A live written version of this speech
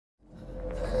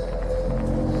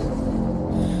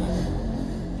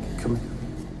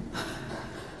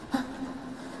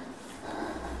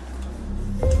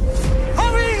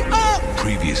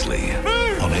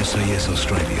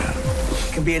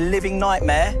be a living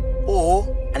nightmare or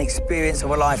an experience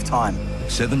of a lifetime.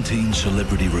 17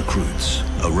 celebrity recruits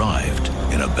arrived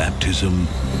in a baptism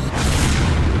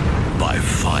by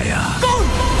fire.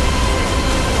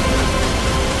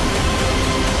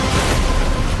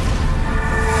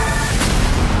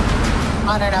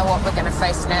 I don't know what we're going to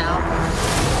face now.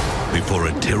 Before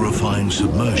a terrifying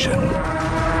submersion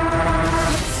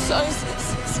I'm so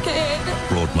scared.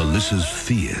 brought Melissa's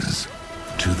fears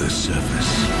to the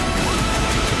surface.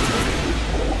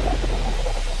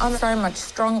 I'm so much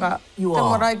stronger than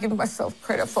what I give myself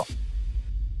credit for.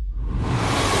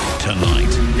 Tonight,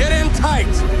 Get in tight.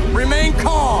 Remain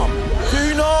calm.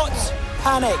 Do not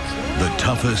panic. the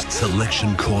toughest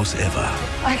selection course ever.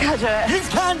 I can't do it. You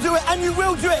can do it and you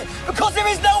will do it because there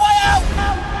is no way out.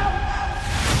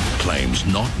 Claims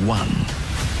not one,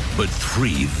 but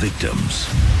 3 victims.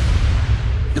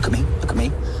 Look at me. Look at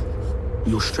me.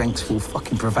 Your strength will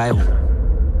fucking prevail.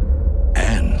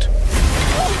 And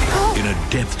in a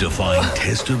death-defying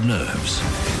test of nerves,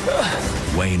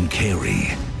 Wayne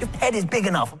Carey Your head is big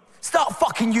enough. Start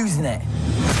fucking using it.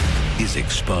 is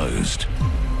exposed.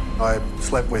 I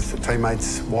slept with a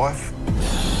teammate's wife.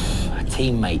 A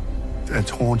teammate. It's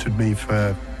haunted me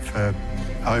for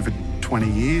over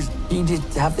 20 years. You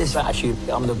just have this attitude.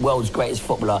 I'm the world's greatest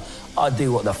footballer. I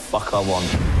do what the fuck I want.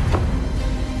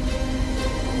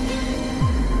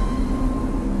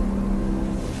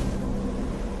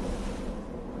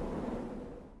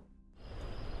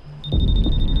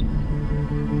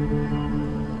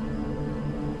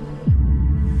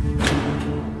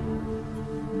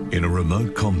 In a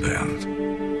remote compound,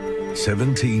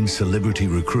 17 celebrity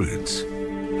recruits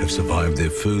have survived their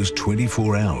first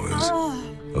 24 hours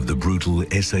of the brutal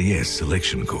SAS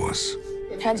selection course.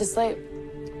 How'd you sleep?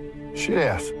 Shit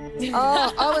out.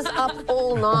 Oh, I was up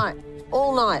all night.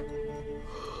 All night.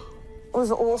 It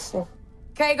was awful.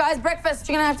 Okay, guys, breakfast.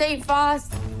 You're gonna have to eat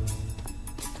fast.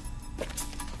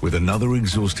 With another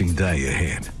exhausting day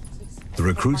ahead, the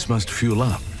recruits must fuel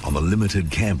up on the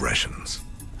limited camp rations.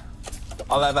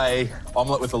 I'll have a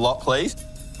omelette with a lot, please.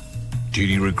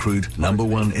 Duty recruit number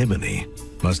 1 Ebony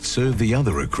must serve the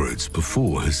other recruits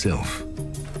before herself.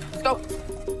 Let's go.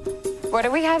 What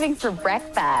are we having for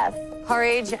breakfast?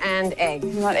 Porridge and egg.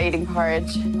 I'm not eating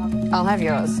porridge. I'll have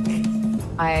yours.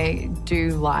 I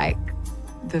do like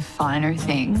the finer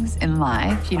things in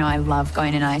life. You know, I love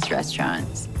going to nice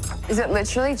restaurants. Is it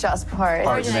literally just porridge?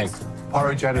 Porridge and egg.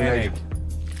 Porridge and an egg.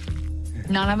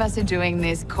 None of us are doing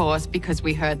this course because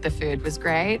we heard the food was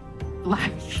great.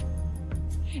 Like,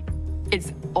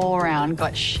 it's all around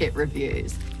got shit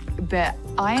reviews. But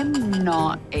I am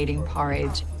not eating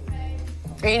porridge.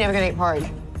 Are you never gonna eat porridge?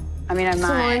 I mean, I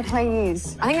might.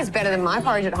 Please. I think it's better than my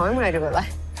porridge at home when I do it like.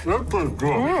 That's pretty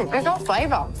good. It's got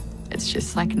flavour. It's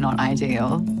just like not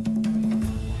ideal.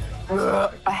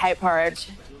 I hate porridge.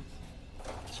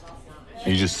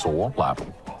 You just sore, lap.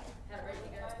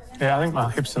 Yeah, I think my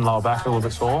hips and lower back are a little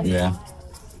bit sore. Yeah.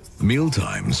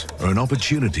 Mealtimes are an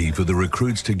opportunity for the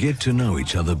recruits to get to know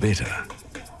each other better.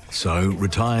 So,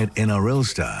 retired NRL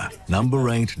star number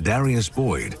 8 Darius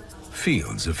Boyd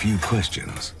fields a few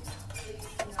questions.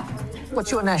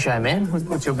 What's your nasho, man?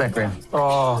 What's your background?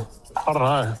 Oh, I don't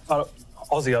know.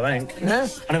 Aussie, I think. Yeah.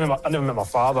 I never met my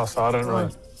father, so I don't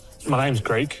really. My name's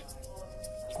Greek,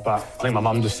 but I think my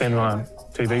mum just sent me on a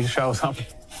TV show or something.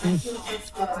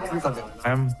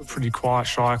 I'm pretty quiet,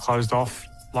 shy, closed off.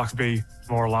 Like to be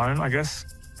more alone, I guess.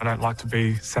 I don't like to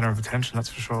be centre of attention, that's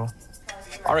for sure.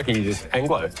 I reckon you're just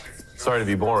Anglo. Sorry to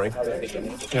be boring.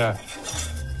 Yeah.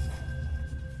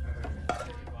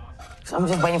 So I'm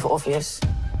just waiting for Orpheus.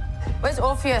 Where's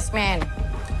Orpheus, man?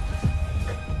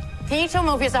 Can you tell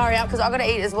Orpheus to hurry up? Because I've got to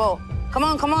eat as well. Come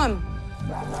on, come on.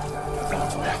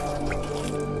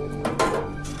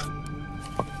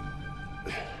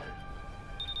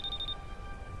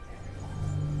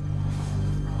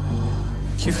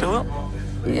 Can you feel it?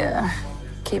 Yeah,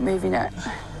 keep moving it.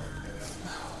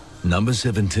 Number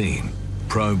 17,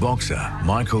 pro boxer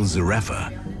Michael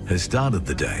Zarafa has started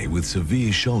the day with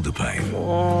severe shoulder pain.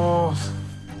 I'm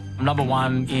number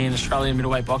 1 in Australian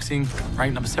middleweight boxing,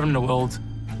 ranked number 7 in the world.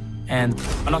 And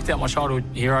I knocked out my childhood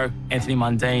hero, Anthony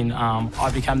Mundine.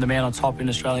 I became the man on top in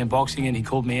Australian boxing, and he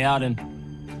called me out, and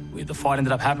the fight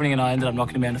ended up happening, and I ended up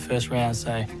knocking him out in the first round.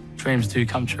 So dreams do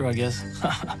come true, I guess.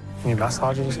 You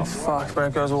massage it, oh, fuck, where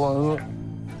it goes all over.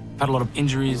 Had a lot of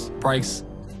injuries, breaks.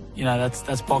 You know,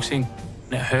 that's boxing.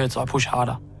 And it hurts, I push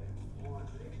harder.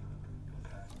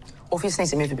 Orpheus needs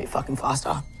to move a bit fucking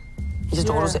faster. He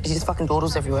just fucking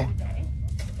dawdles everywhere.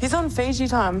 He's on Fiji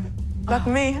time, like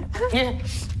me. Yeah.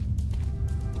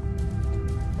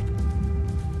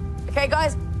 Okay,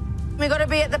 guys, we got to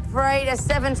be at the parade at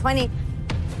 7:20.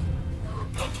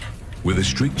 with a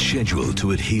strict schedule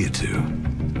to adhere to.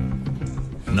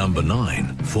 Number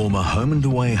 9, former home and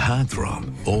away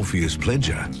heartthrob Orpheus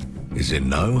Pledger is in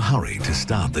no hurry to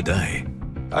start the day.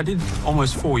 I did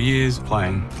almost 4 years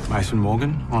playing Mason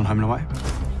Morgan on home and away.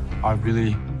 I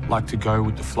really like to go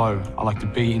with the flow. I like to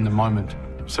be in the moment.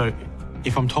 So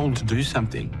if I'm told to do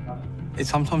something, it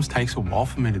sometimes takes a while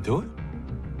for me to do it.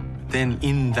 Then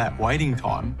in that waiting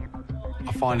time,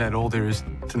 I find out all there is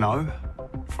to know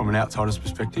from an outsider's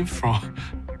perspective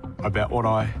about what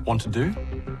I want to do.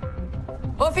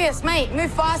 Orpheus, mate,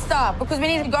 move faster because we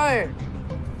need to go.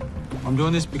 I'm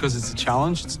doing this because it's a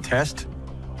challenge, it's a test.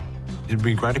 It'd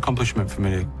be a great accomplishment for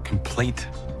me to complete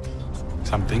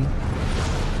something.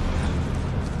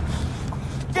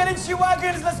 Get into your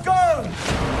wagons, let's go!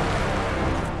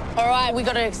 All right, we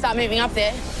got to start moving up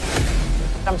there.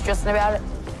 I'm stressing about it.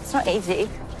 It's not easy.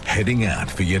 Heading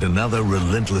out for yet another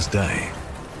relentless day,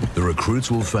 the recruits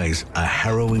will face a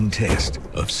harrowing test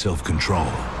of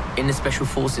self-control. In the Special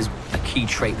Forces, a key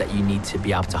trait that you need to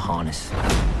be able to harness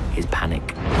is panic.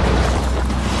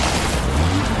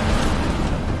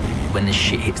 When the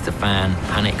shit hits the fan,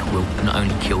 panic will not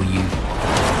only kill you,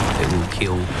 it will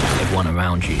kill everyone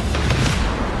around you.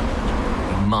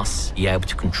 You must be able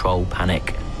to control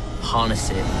panic, harness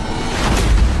it,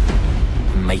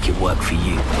 and make it work for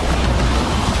you.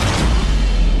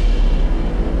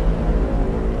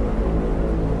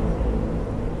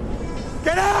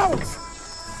 Get out!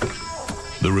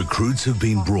 The recruits have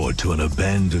been brought to an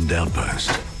abandoned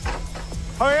outpost.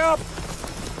 Hurry up!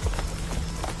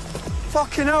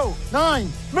 Fucking hell! 9,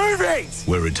 move it!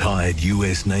 Where retired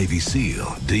US Navy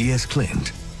SEAL D.S.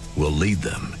 Clint will lead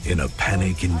them in a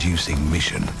panic-inducing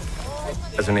mission.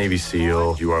 As a Navy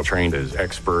SEAL, you are trained as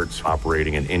experts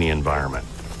operating in any environment.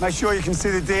 Make sure you can see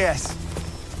the DS.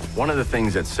 One of the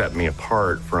things that set me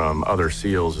apart from other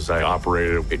SEALs is I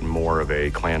operated in more of a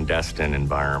clandestine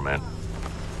environment,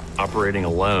 operating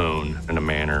alone in a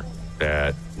manner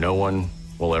that no one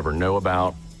will ever know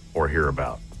about or hear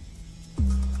about.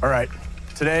 All right,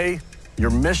 today, your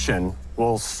mission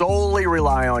will solely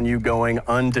rely on you going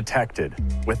undetected,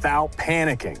 without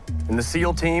panicking. And the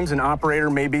SEAL teams and operator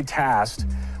may be tasked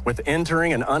with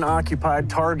entering an unoccupied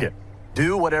target.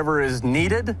 Do whatever is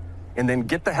needed, and then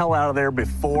get the hell out of there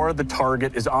before the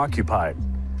target is occupied.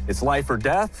 It's life or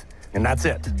death, and that's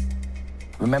it.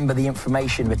 Remember the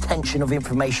information, retention of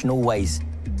information always.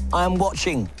 I am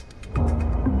watching.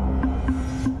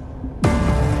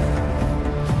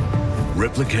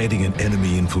 Replicating an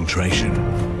enemy infiltration,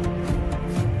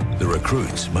 the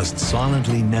recruits must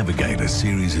silently navigate a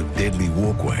series of deadly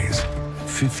walkways,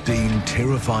 15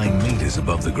 terrifying meters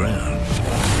above the ground,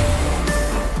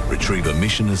 retrieve a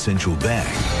mission essential bag,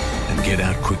 and get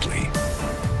out quickly,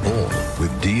 all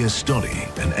with Dia Stoddy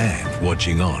and Ant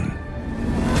watching on.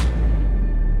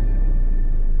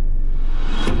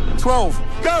 12,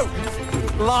 go!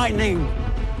 Lightning!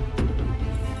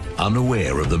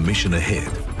 Unaware of the mission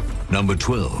ahead, number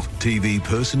 12 TV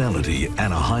personality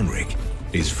Anna Heinrich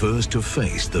is first to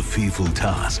face the fearful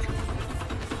task.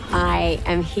 I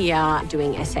am here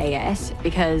doing SAS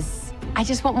because I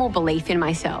just want more belief in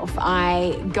myself.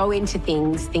 I go into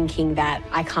things thinking that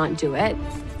I can't do it.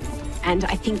 And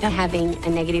I think that having a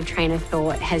negative train of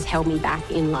thought has held me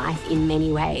back in life in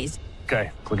many ways.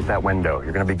 Okay, look at that window.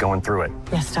 You're gonna be going through it.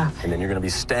 Yes, Staff. And then you're gonna be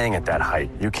staying at that height.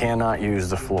 You cannot use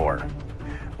the floor.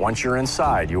 Once you're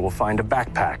inside, you will find a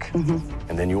backpack.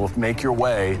 And then you will make your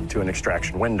way to an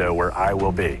extraction window where I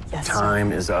will be. Yes,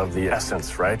 Time is of the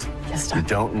essence, right? Yes, Staff. You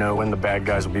don't know when the bad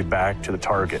guys will be back to the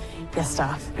target. Yes,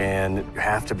 Staff. And you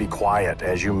have to be quiet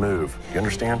as you move. You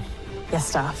understand? Yes,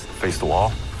 Staff. Face the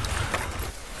wall.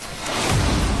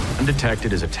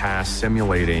 Undetected is a task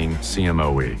simulating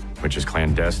CMOE, which is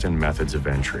clandestine methods of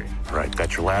entry. All right,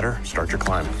 got your ladder, start your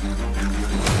climbing.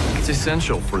 It's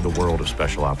essential for the world of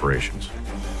special operations.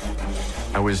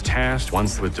 I was tasked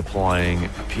once with deploying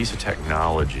a piece of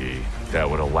technology that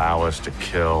would allow us to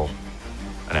kill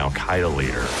an Al-Qaeda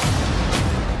leader.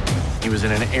 He was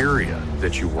in an area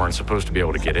that you weren't supposed to be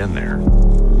able to get in there,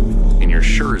 and you're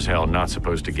sure as hell not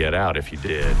supposed to get out if you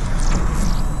did.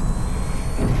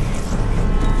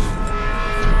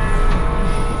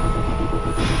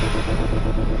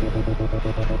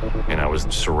 And I was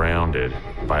surrounded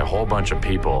by a whole bunch of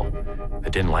people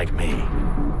that didn't like me.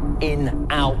 In,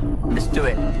 out, let's do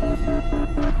it.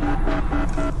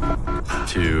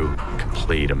 To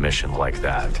complete a mission like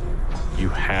that, you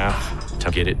have to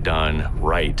get it done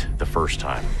right the first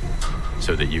time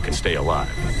so that you can stay alive.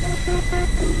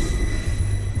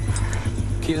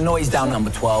 Keep the noise down, number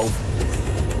 12.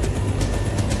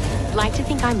 I'd like to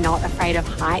think I'm not afraid of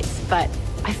heights, but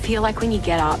I feel like when you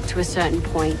get up to a certain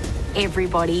point,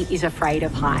 everybody is afraid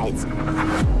of heights.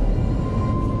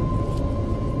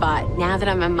 But now that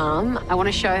I'm a mum, I want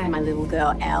to show my little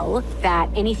girl, Elle, that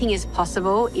anything is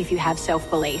possible if you have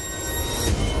self-belief.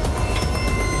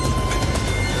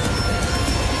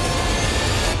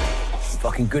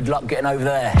 Fucking good luck getting over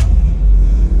there.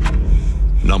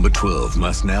 Number 12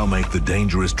 must now make the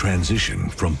dangerous transition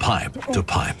from pipe to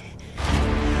pipe.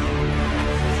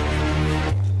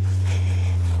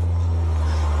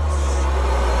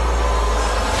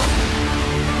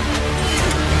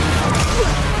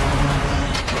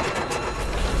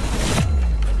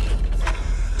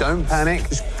 Don't panic,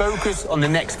 just focus on the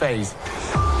next phase.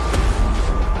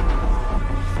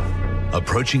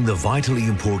 Approaching the vitally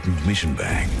important mission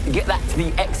bag, Get that to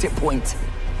the exit point.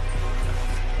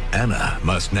 Anna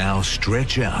must now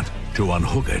stretch out to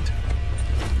unhook it,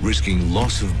 risking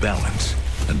loss of balance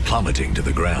and plummeting to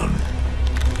the ground.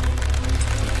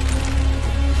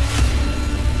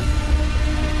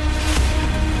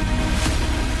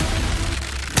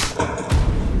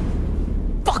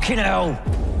 Fucking hell!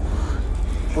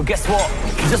 Well, guess what?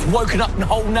 You've just woken up the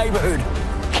whole neighbourhood.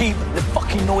 Keep the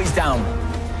fucking noise down.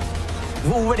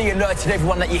 We've already alerted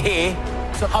everyone that you're here,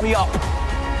 so hurry up.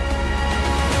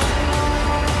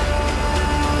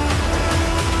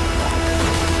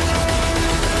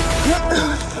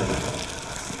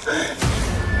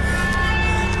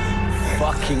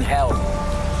 Fucking hell.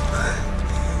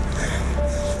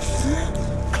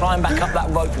 Climb back up that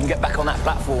rope and get back on that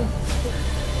platform.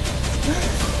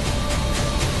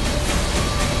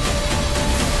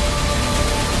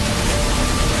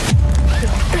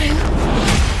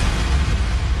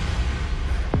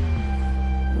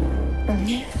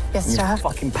 Yes, You sir.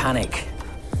 fucking panic.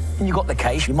 When you got the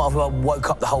case, you might have well woke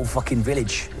up the whole fucking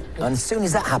village. And as soon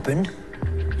as that happened,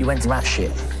 you went to rat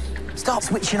shit. Start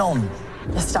switching on.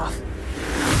 Yes, staff.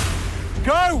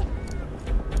 Go!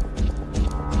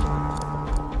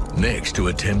 Next to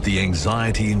attempt the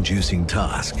anxiety-inducing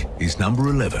task is number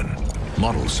 11,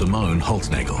 model Simone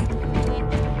Holznagel.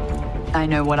 I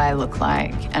know what I look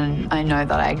like, and I know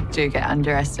that I do get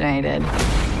underestimated.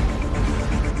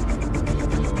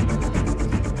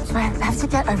 Do I have to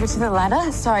get over to the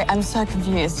ladder? Sorry, I'm so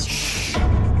confused.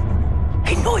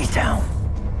 Get noise down.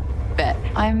 But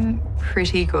I'm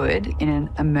pretty good in an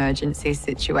emergency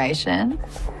situation.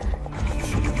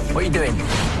 What are you doing?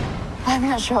 I'm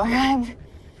not sure.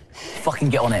 Fucking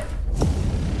get on it.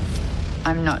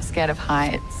 I'm not scared of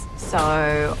heights,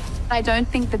 so I don't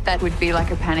think that that would be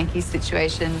like a panicky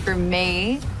situation for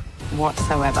me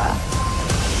whatsoever.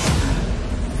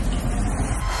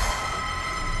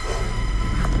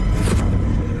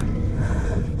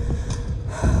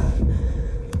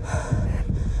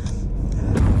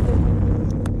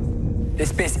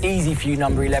 This bit's easy for you,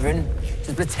 number 11.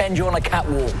 Just pretend you're on a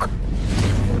catwalk.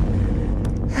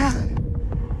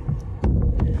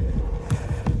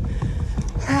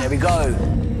 There we go.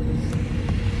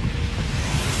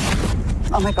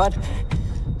 Oh my God.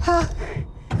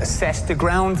 Assess the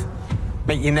ground,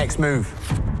 make your next move.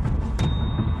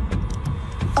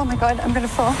 Oh my God, I'm gonna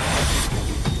fall.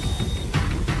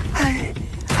 I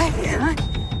can't.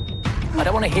 I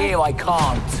don't want to hear I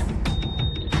can't.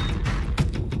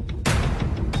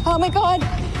 Oh my God.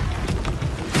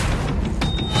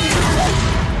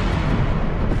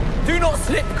 Do not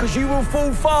slip, because you will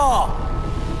fall far.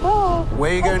 Oh,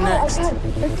 Where you go next?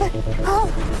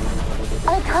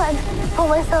 I can't pull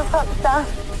myself up, staff.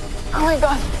 Oh my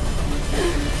God.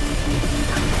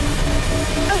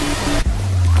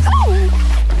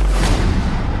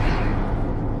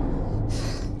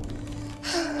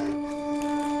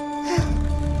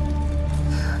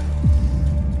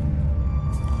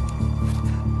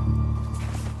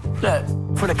 Look,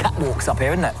 for the catwalks up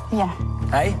here, isn't it? Yeah.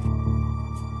 Hey?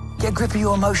 Get a grip of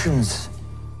your emotions.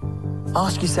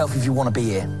 Ask yourself if you want to be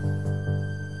here.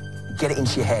 Get it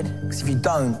into your head. Because if you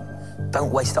don't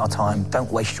waste our time.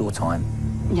 Don't waste your time.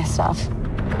 Yes, staff.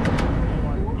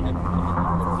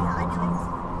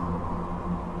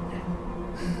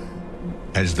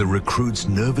 As the recruits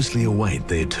nervously await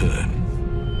their turn.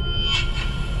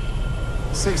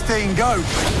 16, go!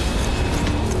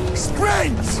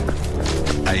 Sprint!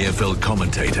 AFL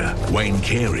commentator Wayne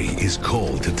Carey is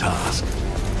called to task.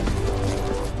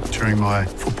 During my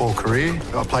football career,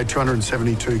 I played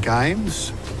 272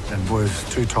 games and was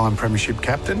two-time premiership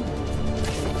captain.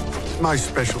 Most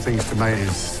special things to me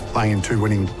is playing in 2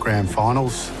 winning grand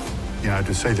finals. You know,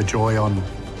 to see the joy on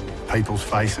people's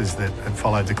faces that had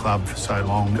followed the club for so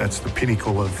long, that's the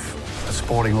pinnacle of a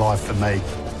sporting life for me.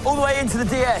 All the way into the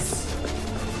DS.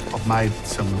 I've made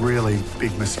some really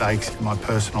big mistakes in my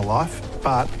personal life.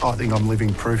 But I think I'm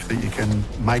living proof that you can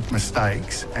make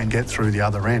mistakes and get through the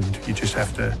other end. You just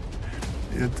have to,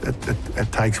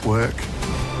 it takes work.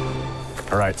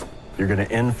 All right, you're gonna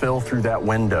infill through that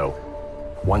window.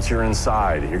 Once you're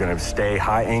inside, you're gonna stay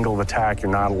high angle of attack.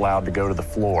 You're not allowed to go to the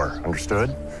floor,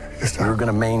 understood? Yes, sir. You're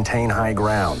gonna maintain high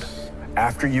ground.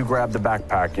 After you grab the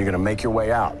backpack, you're gonna make your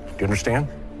way out. Do you understand?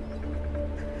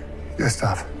 Yes,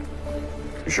 Staff.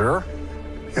 You sure?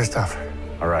 Yes, Staff.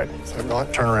 All right,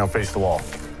 turn around, face the wall.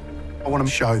 I want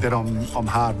to show that I'm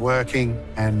hard-working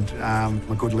and I'm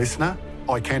a good listener.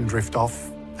 I can drift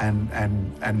off and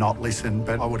not listen,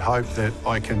 but I would hope that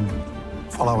I can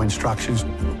follow instructions.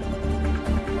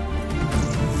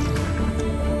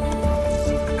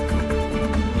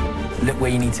 Look where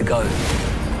you need to go.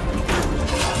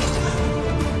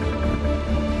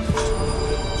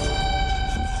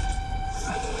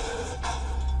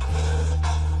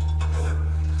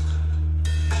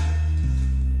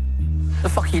 The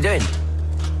fuck are you doing?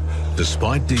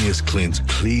 Despite DS Clint's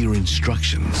clear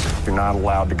instructions, you're not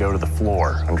allowed to go to the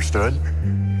floor, understood?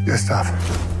 Yes, Staff.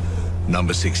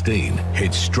 Number 16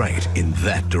 heads straight in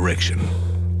that direction.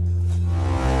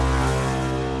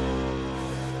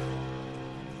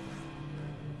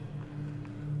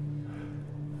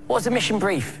 What's the mission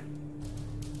brief?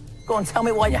 Go on, tell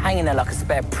me why you're hanging there like a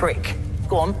spare prick.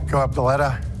 Go on. Go up the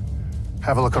ladder,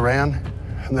 have a look around,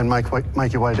 and then make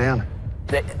your way down.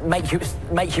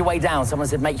 Make your way down. Someone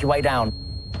said make your way down.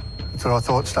 That's what I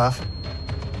thought, Staff.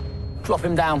 Drop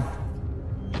him down.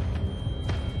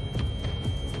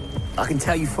 I can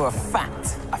tell you for a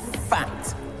fact,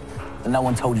 that no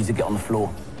one told you to get on the floor.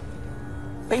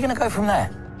 Where are you gonna go from there?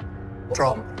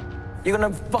 Drop. You're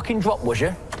gonna fucking drop, was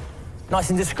you? Nice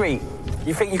and discreet.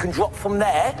 You think you can drop from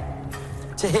there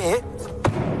to here?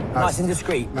 No, nice and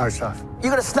discreet. No, Staff.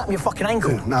 You're gonna snap your fucking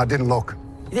ankle. No, I didn't look.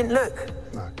 You didn't look?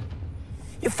 No.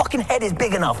 Your fucking head is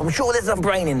big enough. I'm sure there's a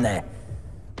brain in there.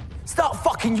 Start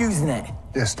fucking using it.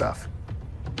 Yes, Staff.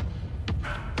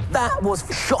 That was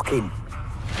shocking.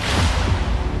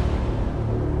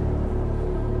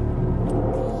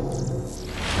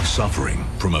 Suffering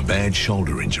from a bad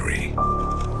shoulder injury,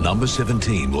 number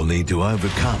 17 will need to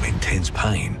overcome intense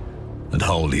pain and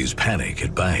hold his panic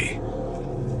at bay.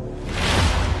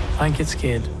 I don't get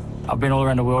scared. I've been all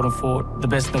around the world and fought the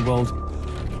best in the world.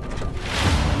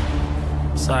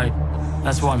 So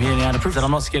that's why I'm here now, to prove that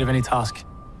I'm not scared of any task,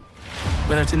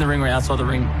 whether it's in the ring or outside the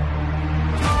ring.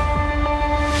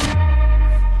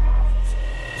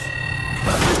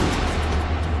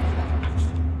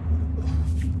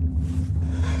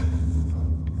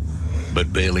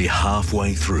 But barely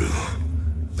halfway through,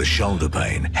 the shoulder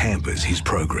pain hampers his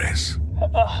progress.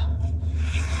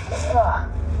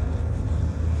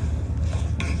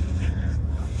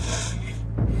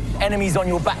 Enemies on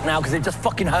your back now because they've just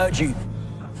fucking heard you.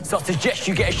 So I suggest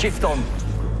you get a shift on.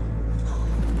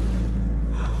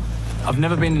 I've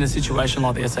never been in a situation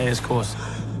like the SAS course.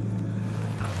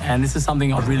 And this is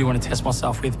something I really want to test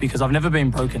myself with because I've never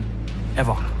been broken,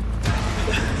 ever.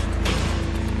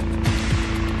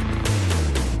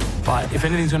 But if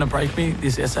anything's going to break me,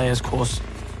 this SAS course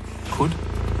could.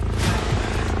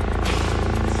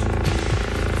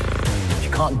 If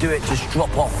you can't do it, just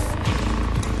drop off.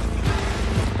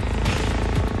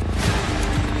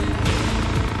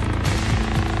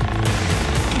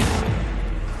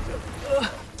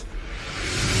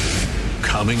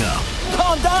 Coming up,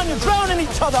 Calm down, you're drowning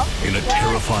each other. in a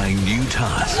terrifying new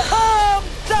task, Calm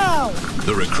down.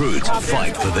 the recruits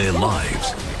fight for their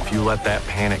lives. If you let that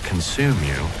panic consume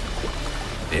you,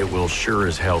 it will sure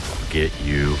as hell get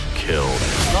you killed.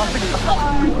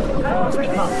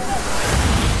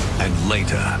 And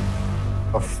later,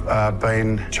 I've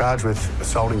been charged with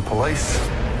assaulting police.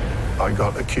 I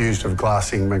got accused of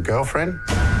glassing my girlfriend.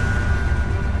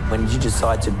 When did you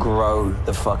decide to grow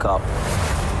the fuck up?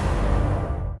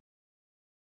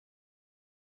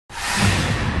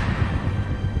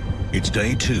 it's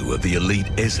day 2 of the elite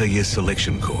SAS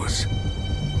selection course.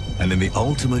 And in the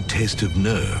ultimate test of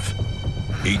nerve,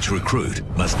 each recruit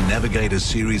must navigate a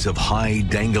series of high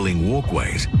dangling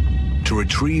walkways to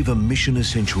retrieve a mission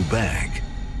essential bag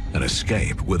and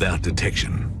escape without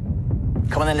detection.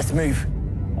 Come on then, let's move.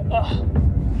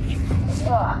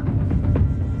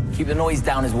 Keep the noise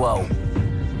down as well.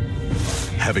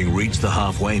 Having reached the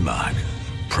halfway mark,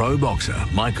 pro boxer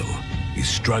Michael is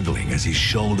struggling as his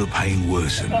shoulder pain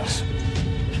worsens.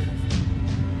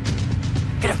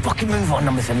 Get a fucking move on,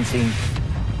 number 17.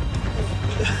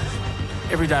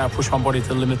 Every day I push my body to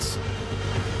the limits.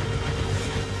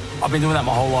 I've been doing that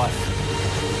my whole life.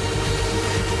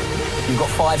 You've got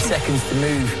 5 seconds to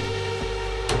move.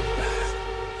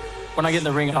 When I get in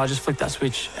the ring, I just flick that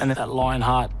switch and that lion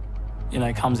heart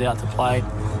comes out to play.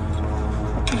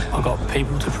 I've got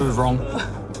people to prove wrong,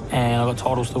 and I've got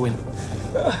titles to win.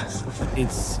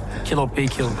 It's kill or be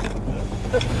killed.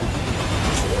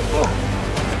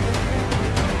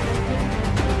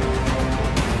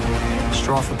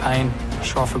 Strive for pain,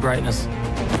 strive for greatness.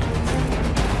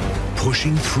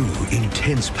 Pushing through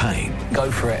intense pain.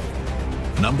 Go for it.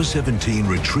 Number 17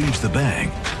 retrieves the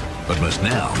bag, but must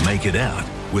now make it out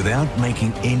without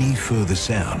making any further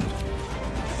sound.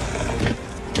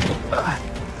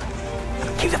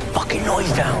 Keep the fucking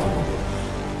noise down.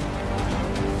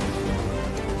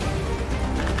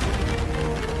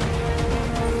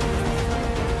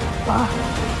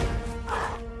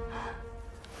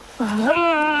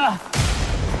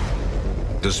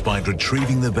 Despite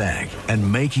retrieving the bag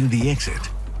and making the exit,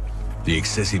 the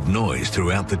excessive noise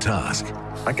throughout the task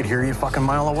I could hear you a fucking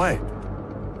mile away.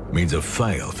 means a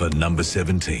fail for number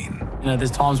 17.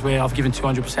 There's times where I've given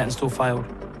 200% and still failed.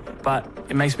 But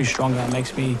it makes me stronger, it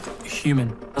makes me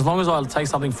human. As long as I take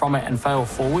something from it and fail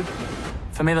forward,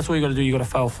 for me, that's all you gotta do, you gotta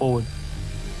fail forward.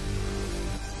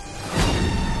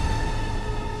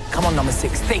 Come on, number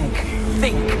 6, think.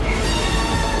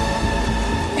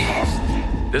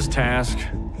 This task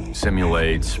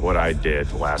simulates what I did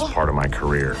the last part of my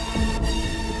career.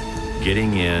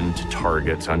 Getting into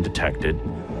targets undetected,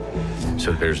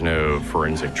 so there's no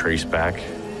forensic traceback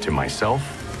to myself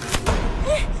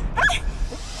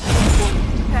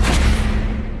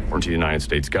or to the United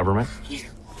States government.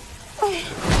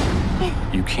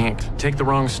 You can't take the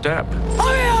wrong step.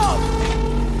 Hurry up!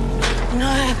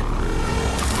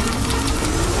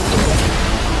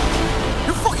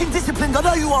 You're fucking disciplined, I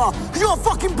know you are, because you're a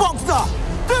fucking boxer.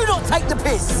 Do not take the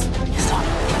piss. Yes, sir.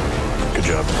 Good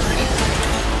job.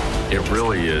 It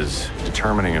really is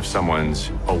determining if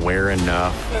someone's aware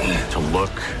enough to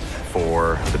look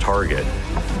for the target.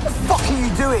 What the fuck are you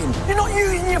doing? You're not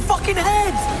using your fucking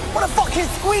head. Wanna fucking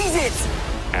squeeze it?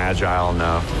 Agile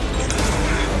enough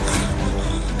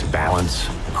to balance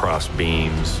across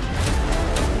beams.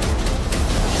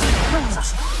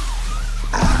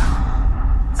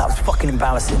 That was fucking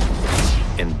embarrassing.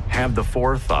 And have the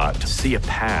forethought to see a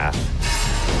path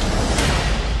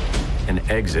and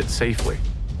exit safely.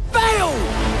 Fail!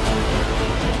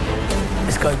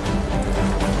 Let's go.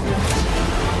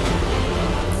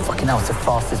 Fucking hell, it's the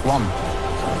fastest one.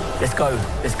 Let's go,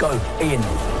 Ian.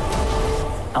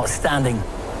 Outstanding.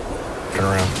 Turn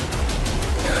around.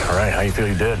 All right, how you feel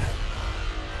you did?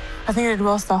 I think I did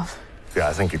well, Staff. Yeah,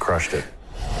 I think you crushed it.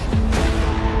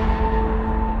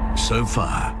 So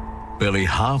far, barely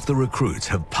half the recruits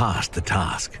have passed the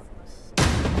task.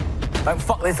 Don't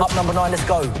fuck this up, number 9, let's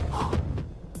go.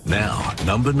 Now,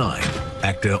 number 9,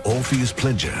 actor Orpheus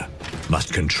Pledger,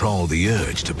 must control the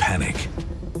urge to panic.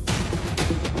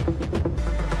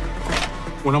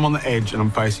 When I'm on the edge and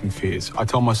I'm facing fears, I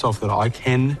tell myself that I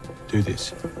can do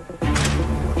this.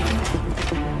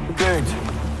 Good.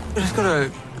 I just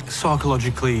gotta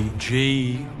psychologically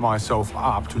G myself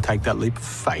up to take that leap of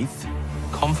faith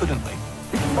confidently.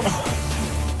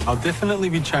 I'll definitely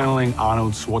be channeling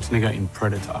Arnold Schwarzenegger in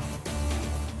Predator.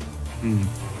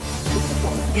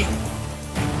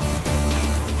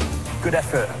 Good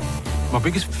effort. My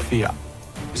biggest fear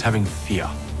is having fear.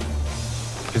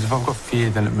 Because if I've got fear,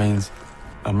 then it means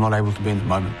I'm not able to be in the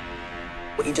moment.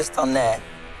 What you just done there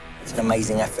is an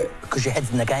amazing effort because your head's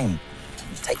in the game.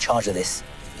 You take charge of this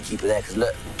and keep it there because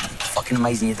look, fucking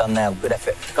amazing you've done now. Good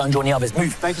effort. Go and join the others.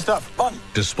 Move. Thank you, Stuff. Run.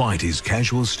 Despite his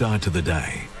casual start to the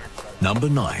day, number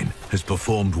 9 has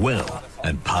performed well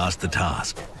and passed the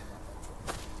task.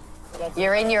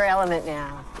 You're in your element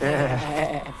now.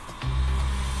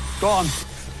 Go on.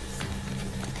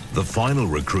 The final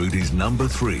recruit is number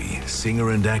 3,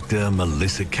 singer and actor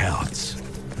Melissa Coutts.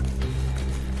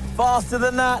 Faster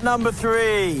than that, number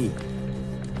 3.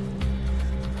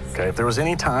 Okay, if there was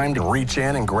any time to reach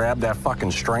in and grab that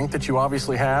fucking strength that you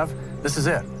obviously have, this is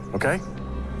it, okay?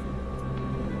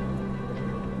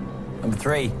 Number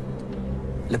 3.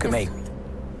 Look at me.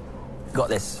 Got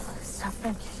this.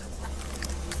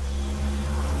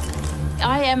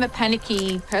 I am a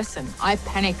panicky person. I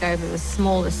panic over the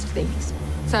smallest things.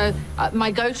 So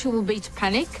my go-to will be to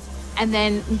panic, and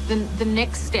then the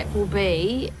next step will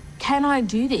be, can I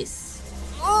do this?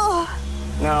 Oh.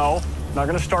 No, not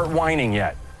gonna start whining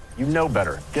yet. You know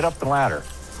better. Get up the ladder.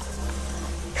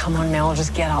 Come on, Mel,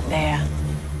 just get up there.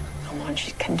 Come on,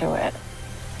 she can do it.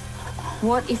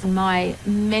 What if my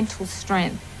mental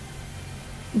strength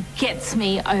gets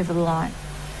me over the line?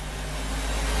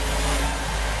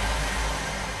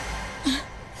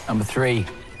 Number 3,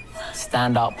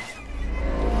 stand up.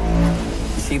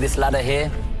 You see this ladder here?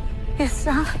 Yes,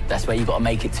 sir. That's where you got to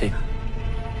make it to.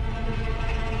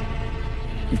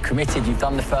 You've committed, you've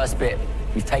done the first bit.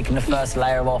 You've taken the first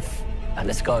layer off. And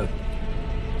let's go.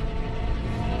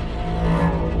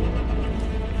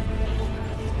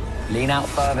 Lean out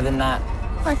further than that.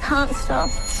 I can't stop.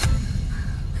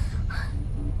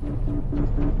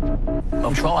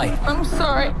 I'll try. I'm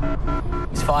sorry.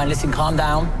 It's fine, listen, calm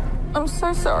down. I'm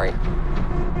so sorry.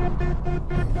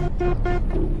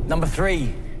 Number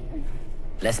 3.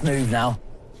 Let's move now.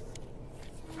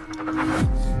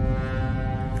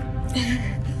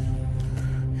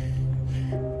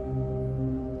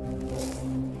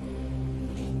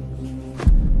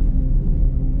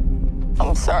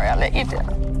 I'm sorry I let you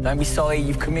down. Don't be sorry,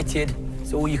 you've committed.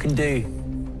 It's all you can do.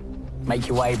 Make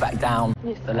your way back down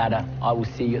the ladder. I will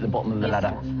see you at the bottom of the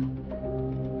ladder.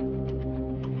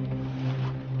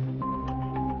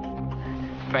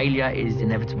 Failure is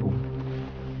inevitable.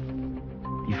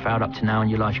 You failed up to now in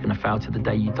your life, you're going to fail to the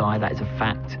day you die. That is a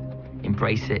fact.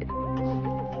 Embrace it.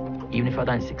 Even if I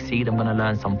don't succeed, I'm going to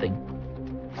learn something.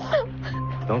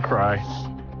 Don't cry.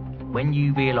 When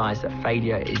you realise that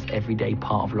failure is everyday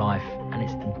part of life, and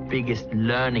it's the biggest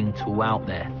learning tool out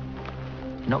there,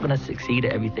 you're not going to succeed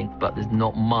at everything, but there's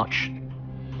not much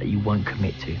that you won't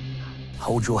commit to.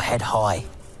 Hold your head high,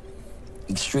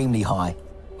 extremely high.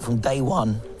 From day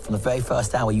one, from the very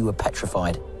first hour, you were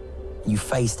petrified. You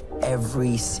faced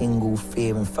every single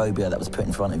fear and phobia that was put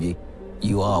in front of you.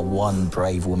 You are one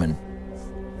brave woman.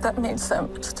 That means so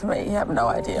much to me. You have no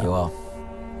idea. You are.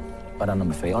 Well done,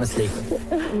 number 3. Honestly,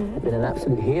 you've been an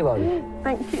absolute hero.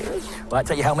 Thank you. Right,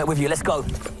 take your helmet with you. Let's go.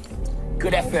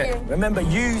 Good effort. Remember,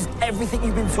 use everything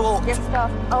you've been taught. Yes, sir.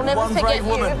 I'll never One forget brave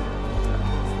woman. you.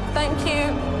 Thank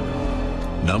you.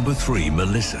 Number 3,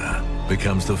 Melissa,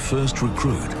 becomes the first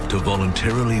recruit to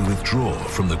voluntarily withdraw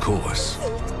from the course.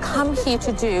 Come here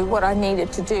to do what I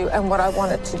needed to do and what I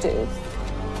wanted to do.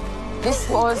 This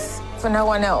was for no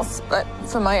one else but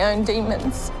for my own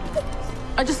demons.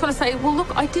 I just want to say, well,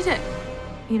 look, I did it,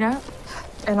 you know?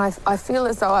 And I feel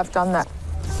as though I've done that.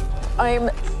 I am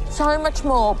so much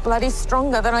more bloody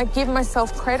stronger than I give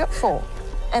myself credit for.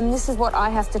 And this is what I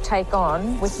have to take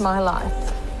on with my life.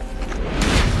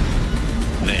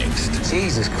 Next,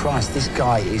 Jesus Christ, this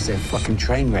guy is a fucking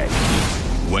train wreck.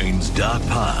 Wayne's dark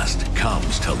past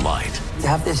comes to light. To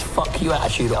have this fuck you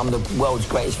attitude that I'm the world's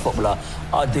greatest footballer,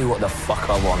 I do what the fuck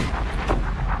I want.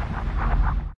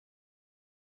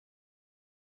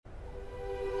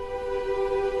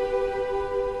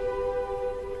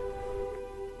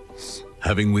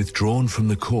 Having withdrawn from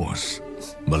the course,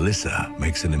 Melissa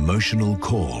makes an emotional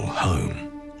call home.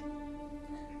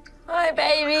 Hi,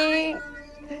 baby.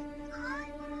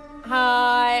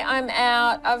 Hi, I'm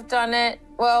out. I've done it.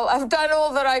 Well, I've done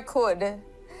all that I could.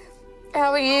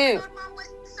 How are you? Oh, Mom, we're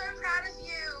so proud of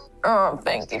you. Oh,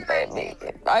 thank you, baby.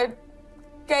 I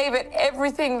gave it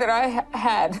everything that I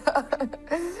had.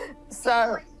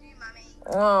 So,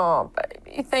 oh,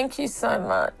 baby, thank you so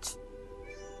much.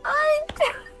 Hi,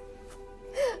 baby.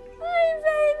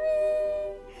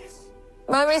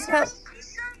 Mommy's come.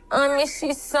 I miss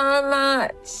you so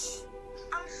much.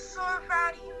 I'm so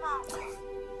proud of you, Mom.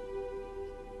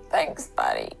 Thanks,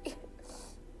 buddy.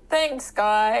 Thanks,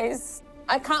 guys.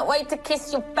 I can't wait to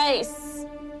kiss your face.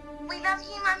 We love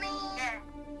you, Mommy. Yeah.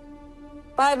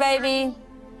 Bye, baby.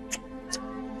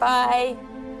 Bye.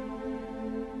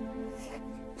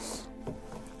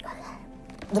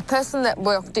 The person that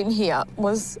walked in here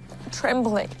was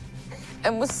trembling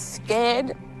and was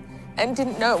scared and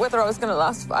didn't know whether I was going to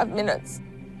last 5 minutes.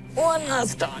 One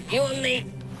last time, you and me.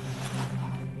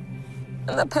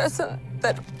 And the person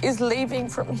that is leaving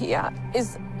from here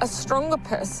is a stronger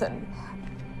person,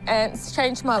 and it's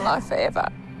changed my life forever.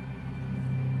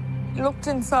 He looked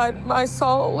inside my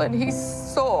soul and he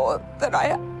saw that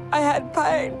I had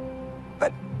pain,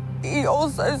 but he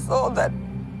also saw that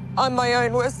I'm my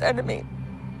own worst enemy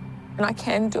and I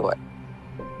can do it.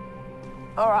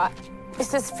 All right,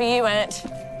 this is for you, Aunt.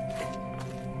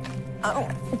 I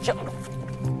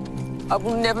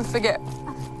will never forget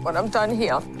what I've done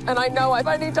here. And I know I've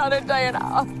only done a day and a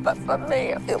half, but for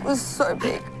me, it was so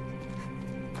big.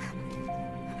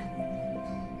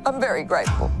 I'm very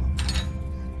grateful.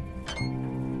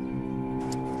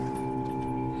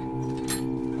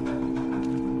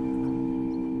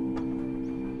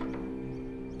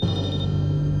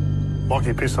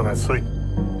 Lockie pissed on that seat.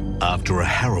 After a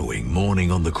harrowing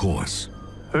morning on the course.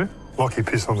 Who? Lockie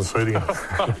pissed on the seat again.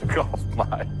 God,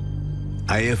 mate.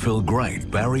 AFL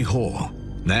great Barry Hall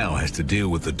now has to deal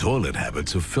with the toilet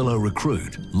habits of fellow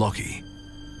recruit Lockie.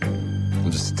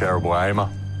 I'm just a terrible aimer.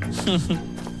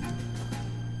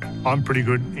 I'm pretty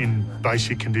good in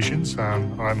basic conditions. I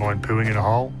don't mind pooing in a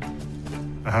hole.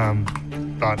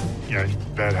 but, you know,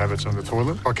 bad habits on the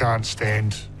toilet. I can't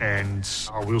stand, and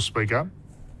I will speak up.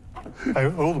 Hey,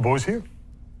 are all the boys here?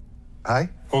 Hey?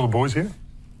 All the boys here?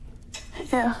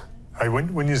 Yeah. Hey,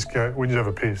 when you have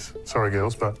a piss, sorry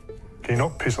girls, but can you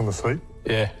not piss on the seat?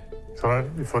 Yeah. So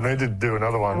if I need to do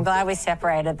another I'm one, glad we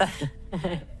separated them.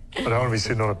 I don't want to be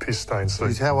sitting on a piss-stained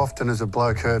seat. How often has a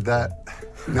bloke heard that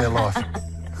in their life?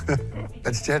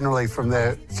 It's generally from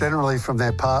their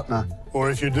partner. Or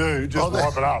if you do, just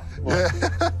wipe it up. Yeah.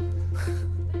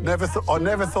 I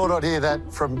never thought I'd hear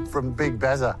that from Big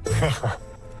Bazza.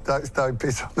 don't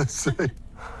piss on the seat.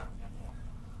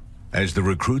 As the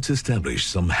recruits established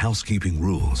some housekeeping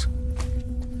rules,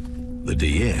 the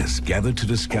DS gathered to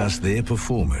discuss their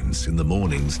performance in the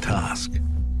morning's task.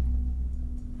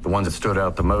 The ones that stood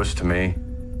out the most to me,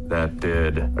 that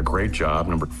did a great job,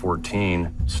 number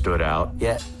 14 stood out.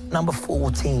 Yeah, number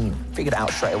 14, figured it out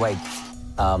straight away.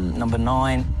 Number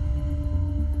 9,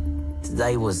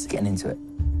 today was getting into it.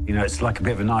 You know, it's like a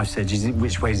bit of a knife's edge.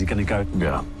 Which way is he going to go?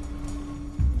 Yeah.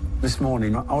 This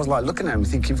morning, I was like looking at him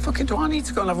thinking, fucking, do I need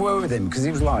to go and have a word with him? Because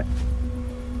he was like...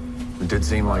 It did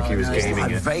seem like he was gaming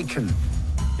like it. vacant.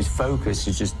 His focus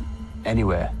is just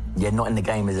anywhere. Yeah, not in the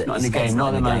game, is it? Not in the game, not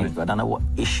in the moment. But I don't know what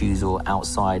issues or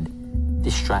outside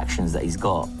distractions that he's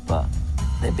got, but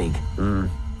they're big.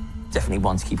 Definitely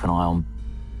one to keep an eye on.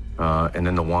 And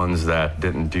then the ones that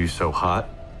didn't do so hot,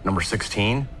 number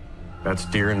 16, that's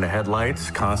deer in the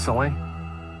headlights constantly.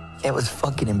 It was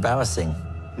fucking embarrassing.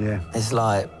 Yeah. It's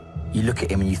like, you look at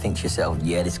him and you think to yourself,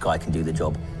 yeah, this guy can do the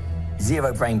job.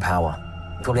 0 brain power.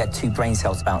 Probably had 2 brain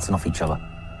cells bouncing off each other.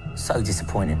 So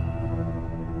disappointing.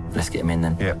 Let's get him in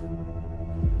then. Yeah.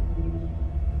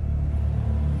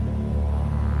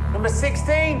 Number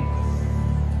 16.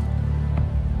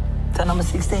 Is that number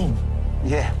 16?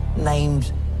 Yeah.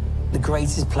 Named the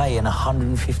greatest player in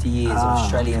 150 years of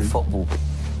Australian football.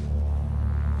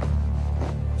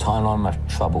 Timeline of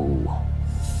trouble.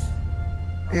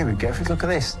 Here we go. Look at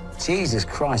this. Jesus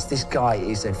Christ, this guy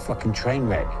is a fucking train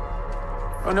wreck.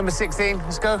 Oh, number 16,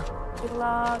 let's go. Good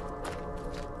luck.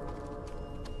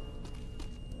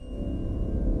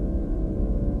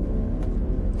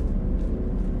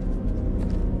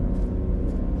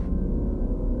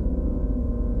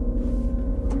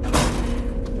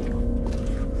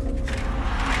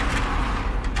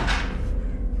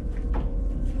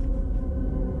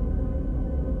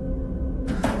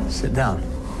 Sit down.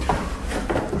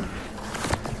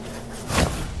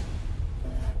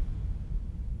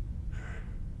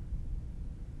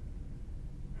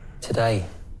 Today,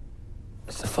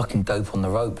 it's the fucking dope on the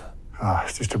rope.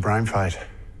 It's just a brain fade.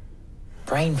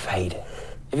 Brain fade?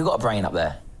 Have you got a brain up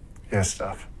there? Yes,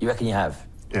 stuff. You reckon you have?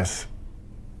 Yes.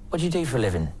 What do you do for a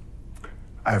living?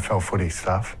 AFL footy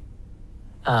stuff.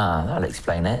 That'll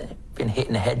explain it. Been hit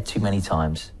in the head too many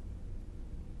times.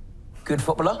 Good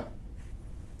footballer?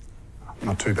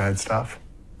 Not too bad stuff.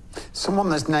 Someone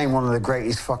that's named one of the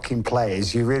greatest fucking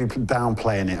players, you're really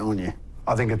downplaying it, aren't you?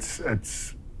 I think it's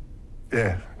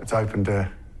open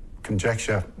to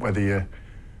conjecture whether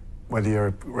you're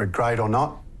great or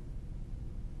not.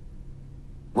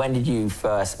 When did you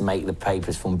first make the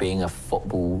papers from being a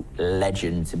football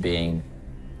legend to being,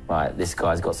 right, this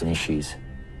guy's got some issues?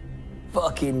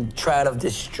 Fucking trail of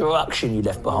destruction you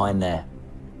left behind there.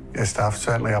 Yeah, stuff,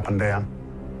 certainly up and down.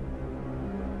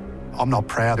 I'm not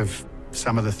proud of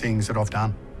some of the things that I've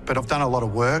done, but I've done a lot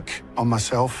of work on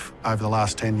myself over the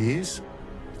last 10 years,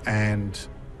 and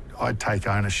I take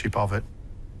ownership of it.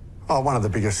 Oh, one of the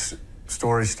biggest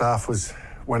story stuff was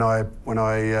when I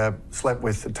slept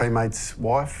with a teammate's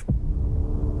wife.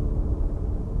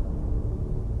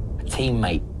 A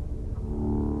teammate?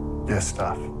 Yes,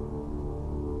 stuff.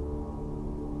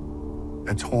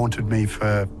 It's haunted me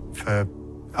for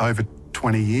over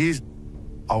 20 years.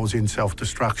 I was in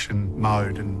self-destruction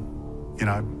mode, and, you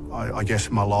know, I guess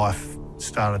my life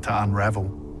started to unravel.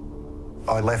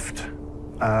 I left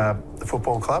the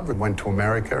football club and went to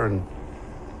America. And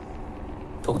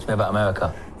talk to me about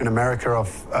America. In America,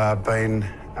 I've been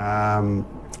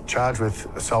charged with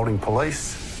assaulting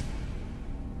police.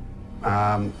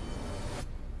 I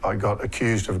got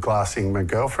accused of glassing my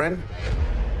girlfriend.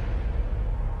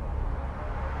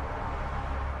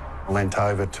 I leant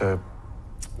over to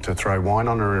throw wine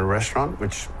on her in a restaurant,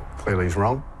 which clearly is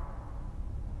wrong.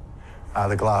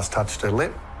 The glass touched her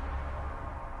lip.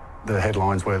 The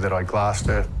headlines were that I glassed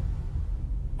her.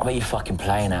 What are you fucking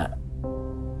playing at?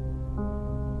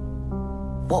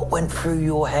 What went through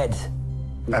your head?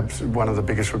 That's one of the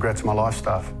biggest regrets of my life,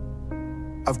 stuff.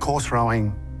 Of course,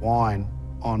 throwing wine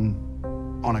on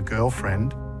a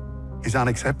girlfriend is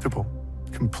unacceptable,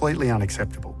 completely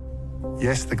unacceptable.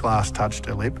 Yes, the glass touched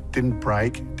her lip, didn't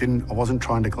break, I wasn't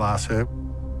trying to glass her.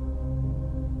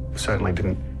 Certainly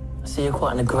didn't. So you're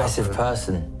quite an aggressive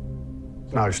person.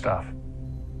 No stuff.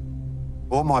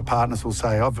 All my partners will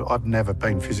say, I've never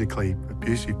been physically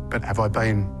abusive, but have I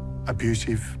been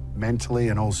abusive mentally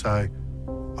and also,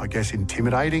 I guess,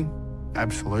 intimidating?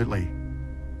 Absolutely.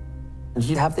 Did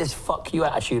you have this fuck you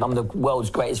attitude? I'm the world's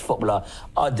greatest footballer.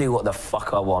 I do what the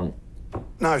fuck I want.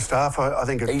 No, Staff, I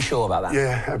think... Are you sure about that?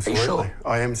 Yeah, absolutely. Are you sure?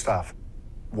 I am, Staff.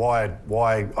 Why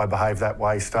I behave that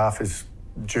way, Staff, is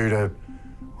due to,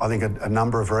 I think, a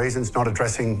number of reasons. Not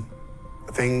addressing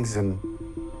things and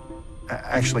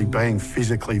actually being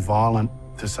physically violent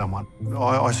to someone.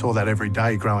 I saw that every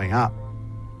day growing up.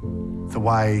 The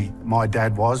way my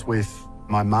dad was with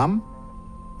my mum,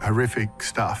 horrific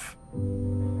stuff.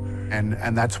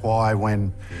 And that's why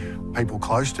when people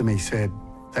close to me said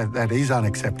that is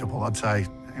unacceptable, I'd say,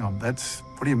 hang on,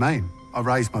 what do you mean? I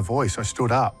raised my voice, I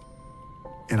stood up,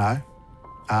 you know.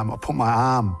 I put my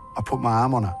arm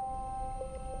on her.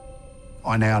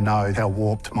 I now know how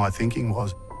warped my thinking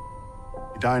was.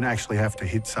 You don't actually have to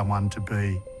hit someone to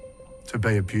be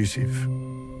abusive.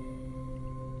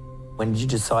 When did you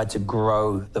decide to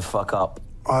grow the fuck up?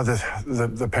 Oh,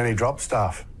 the penny drop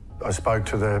stuff. I spoke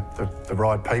to the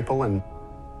right people, and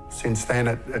since then,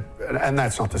 and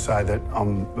that's not to say that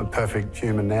I'm a perfect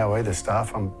human now either,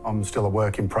 Staff. I'm still a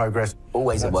work in progress.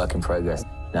 Always a work in progress.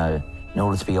 No, in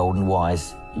order to be old and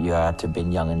wise, you had to have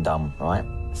been young and dumb, right?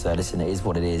 So listen, it is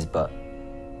what it is, but do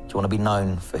you want to be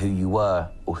known for who you were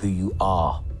or who you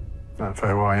are? No, for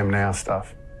who I am now,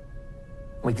 Staff.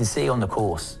 We can see on the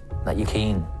course that you're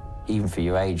keen, even for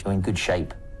your age. You're in good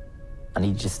shape. I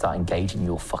need you to start engaging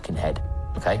your fucking head,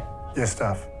 okay? Yes,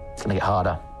 Staff. It's gonna get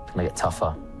harder, it's gonna get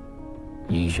tougher.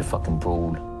 Use your fucking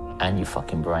brawn and your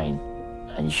fucking brain,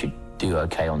 and you should do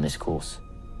okay on this course.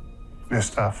 Yes,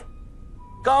 Staff.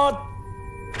 God!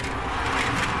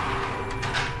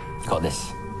 Got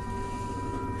this.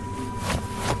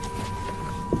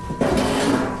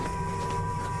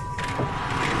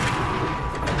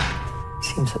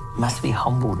 Seems massively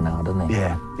humbled now, doesn't he?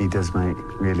 Yeah, he does, mate.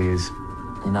 Really is.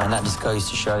 You know, and that just goes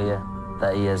to show you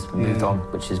that he has moved on,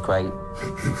 which is great.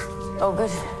 All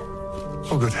good.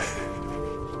 All good.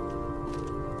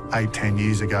 8-10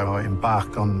 years ago, I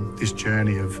embarked on this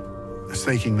journey of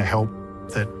seeking the help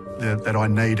that I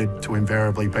needed to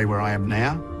invariably be where I am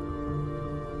now.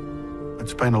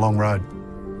 It's been a long road,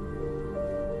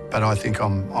 but I think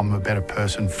I'm a better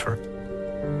person for it.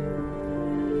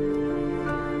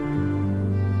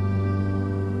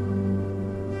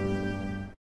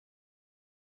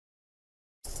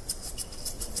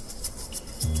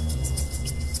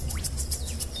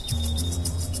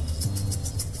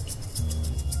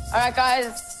 All right,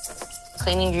 guys,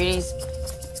 cleaning duties.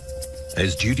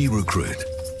 As duty recruit,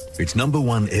 it's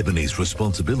 #1 Ebony's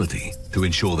responsibility to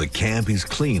ensure the camp is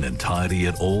clean and tidy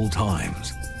at all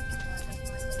times.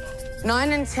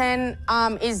 9 and 10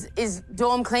 is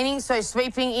dorm cleaning, so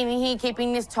sweeping in here,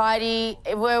 keeping this tidy,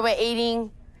 where we're eating,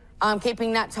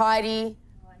 keeping that tidy.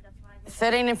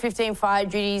 13 and 15 fire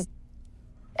duties,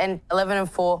 and 11 and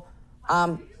 4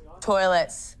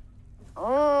 toilets.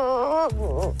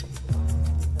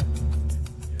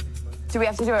 Do we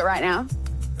have to do it right now?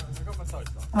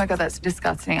 Oh my God, that's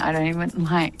disgusting. I don't even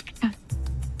like...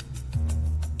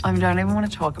 I don't even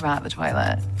want to talk about the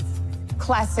toilet.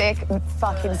 Classic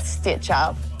fucking stitch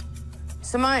up.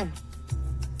 Simone,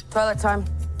 toilet time.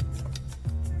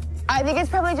 I think it's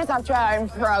probably just up to our own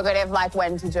prerogative, like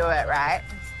when to do it, right?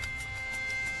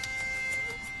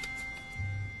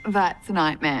 That's a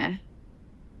nightmare.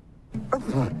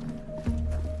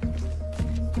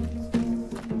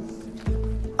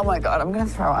 Oh my God, I'm gonna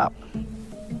throw up.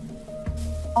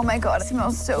 Oh my God, it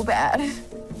smells so bad.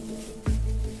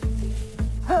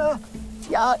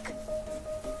 Yuck.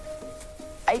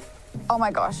 Oh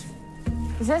my gosh.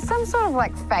 Is there some sort of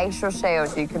like facial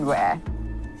shield you could wear?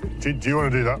 Do you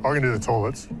want to do that? I can do the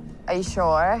toilets. Are you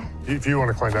sure? If you want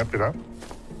to clean that bit up,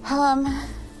 I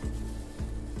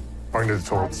can do the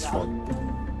toilets.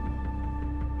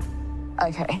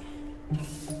 Okay.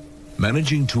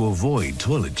 Managing to avoid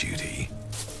toilet duty,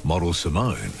 model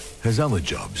Simone has other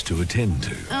jobs to attend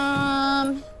to.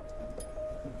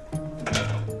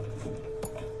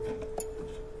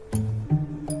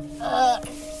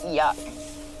 Yuck.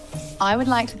 I would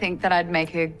like to think that I'd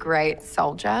make a great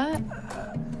soldier.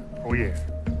 Oh, yeah.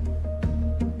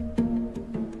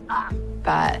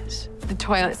 But the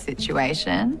toilet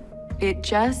situation, it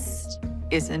just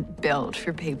isn't built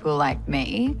for people like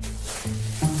me.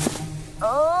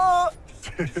 Oh!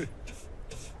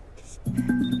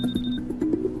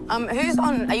 Who's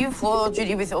on? Are you floor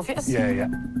duty with Orpheus? Yeah.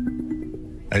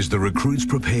 As the recruits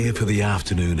prepare for the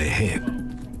afternoon ahead,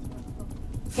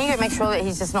 Can you go make sure that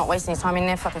he's just not wasting his time in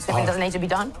there? Fucking swimming doesn't need to be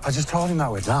done. I just told him that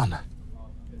we're done.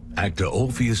 actor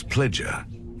Orpheus Pledger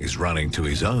is running to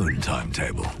his own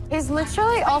timetable. He's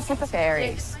literally off with the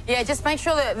fairies. Yeah, just make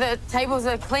sure that the tables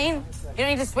are clean. You don't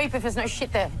need to sweep if there's no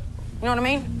shit there. You know what I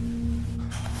mean?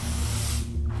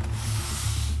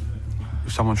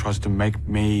 If someone tries to make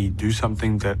me do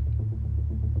something that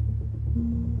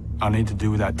I need to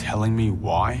do without telling me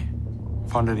why, I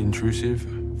find it intrusive,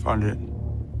 find it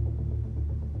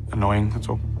annoying, that's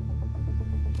all.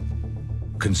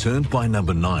 Concerned by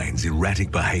number 9's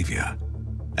erratic behavior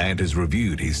and has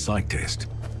reviewed his psych test,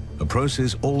 a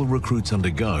process all recruits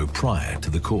undergo prior to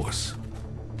the course.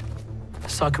 A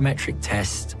psychometric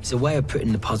test is a way of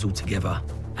putting the puzzle together,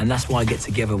 and that's why I get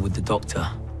together with the doctor,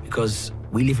 because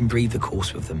we live and breathe the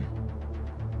course with them.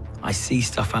 I see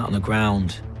stuff out on the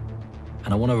ground,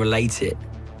 and I want to relate it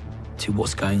to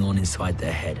what's going on inside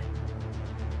their head.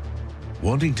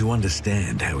 Wanting to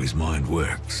understand how his mind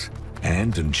works,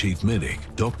 Ant and Chief Medic,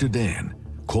 Dr. Dan,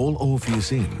 call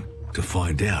Orpheus in to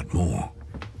find out more.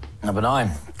 Number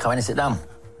 9, come in and sit down.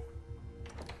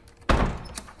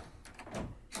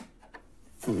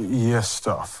 Yes,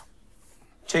 Staff.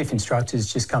 Chief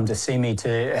Instructor's just come to see me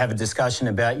to have a discussion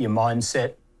about your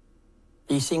mindset.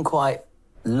 You seem quite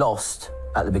lost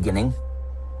at the beginning.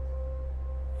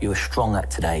 You were strong at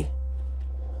today.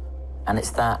 And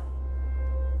it's that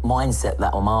mindset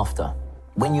that I'm after.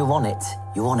 When you're on it,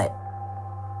 you're on it.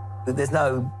 There's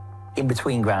no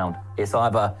in-between ground. It's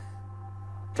either,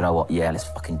 do you know what, yeah, let's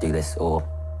fucking do this, or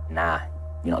nah,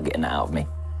 you're not getting that out of me.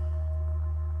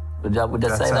 Would I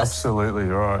say that's absolutely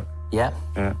right. Yeah?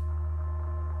 Yeah.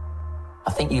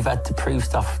 I think you've had to prove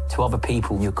stuff to other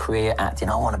people in your career, acting,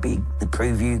 I want to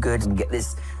prove you good and get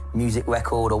this music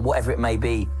record or whatever it may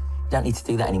be. You don't need to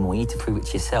do that anymore. You need to prove it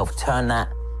to yourself. Turn that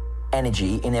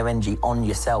energy, inner energy, on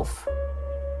yourself.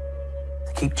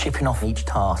 To keep chipping off each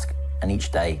task and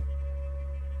each day,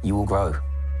 you will grow.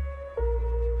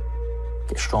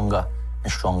 Get stronger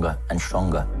and stronger and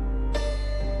stronger.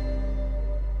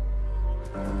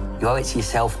 You owe it to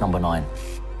yourself, number 9.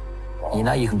 You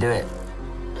know you can do it.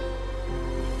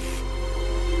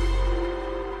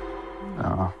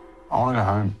 No, I want to go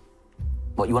home.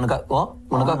 What, you want to go, what?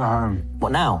 I want to go home.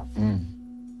 What, now?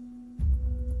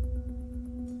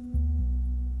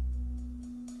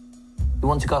 You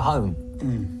want to go home?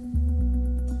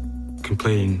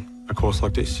 Completing a course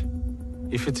like this.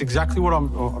 If it's exactly what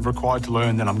I'm required to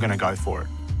learn, then I'm going to go for it.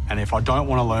 And if I don't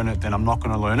want to learn it, then I'm not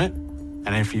going to learn it.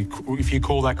 And if you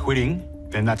call that quitting,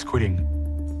 then that's quitting.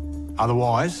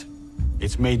 Otherwise,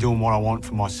 it's me doing what I want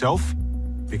for myself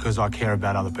because I care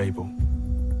about other people.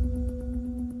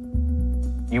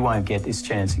 You won't get this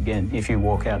chance again if you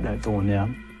walk out that door now.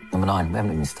 Number 9, we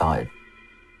haven't even started.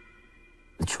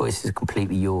 The choice is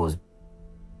completely yours.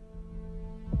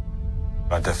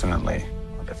 I definitely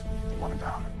want to go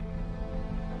home.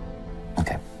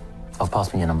 Okay. I'll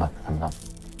pass me your number.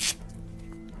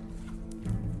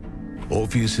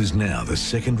 Orpheus is now the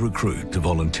second recruit to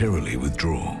voluntarily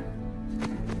withdraw.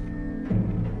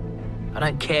 I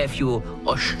don't care if you're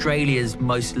Australia's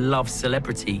most loved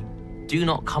celebrity. Do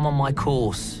not come on my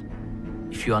course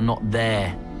if you are not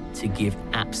there to give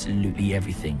absolutely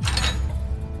everything.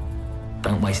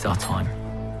 Don't waste our time.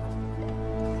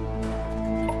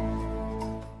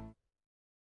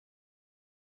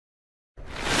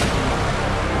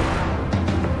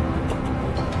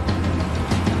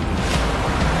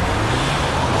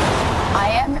 I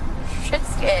am shit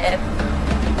scared.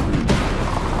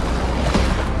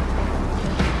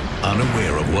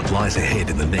 Unaware of what lies ahead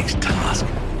in the next task,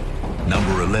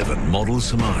 number 11, model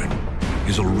Simone,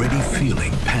 is already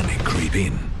feeling panic creep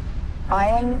in. I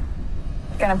am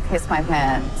gonna piss my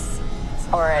pants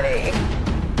already.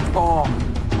 Oh.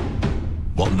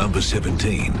 While number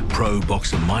 17, pro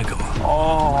boxer Michael,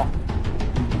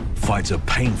 fights a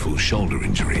painful shoulder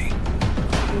injury.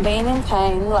 Being in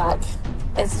pain, like,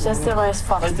 it's just the most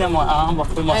fucking... It's down my arm, like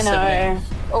with my I know.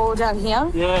 All down here?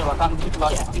 Yeah, like I'm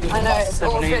like... Yeah. I know, it's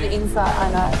all through the inside,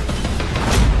 I know.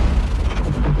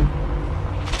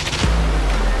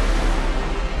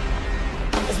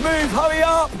 Let's move, hurry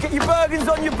up, get your Bergens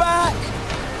on your back.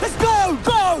 Let's go,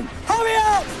 go, hurry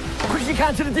up. As quick as you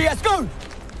can to the DS, go.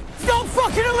 Stop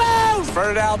fucking around.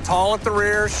 Spread it out, tall at the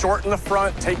rear, short in the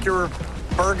front. Take your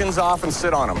Bergens off and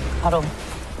sit on them. Huddle.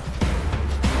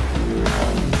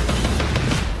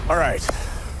 All right,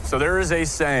 so there is a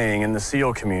saying in the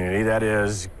SEAL community that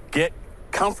is, get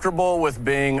comfortable with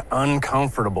being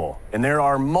uncomfortable. And there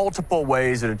are multiple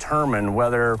ways to determine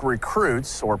whether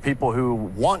recruits or people who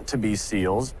want to be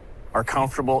SEALs are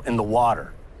comfortable in the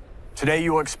water. Today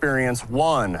you will experience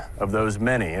one of those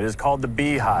many. It is called the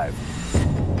beehive.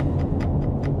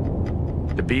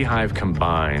 The beehive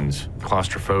combines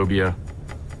claustrophobia,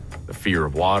 the fear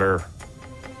of water,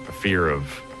 the fear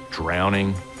of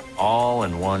drowning, all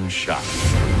in one shot.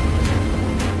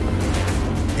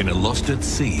 In a lost at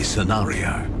sea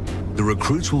scenario, the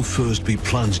recruits will first be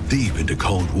plunged deep into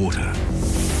cold water.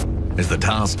 As the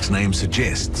task's name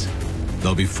suggests,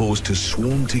 they'll be forced to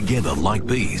swarm together like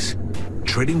bees,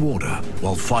 treading water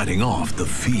while fighting off the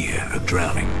fear of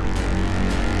drowning.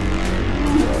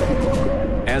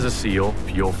 As a SEAL,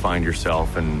 you'll find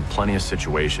yourself in plenty of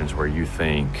situations where you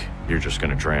think you're just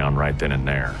going to drown right then and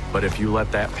there. But if you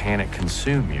let that panic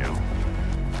consume you,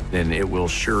 then it will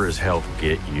sure as hell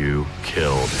get you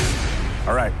killed.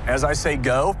 All right, as I say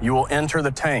go, you will enter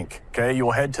the tank, okay? You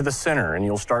will head to the center and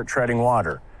you'll start treading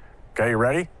water. Okay, you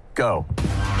ready? Go.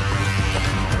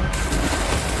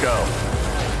 Go.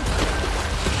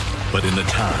 But in a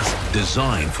task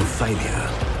designed for failure,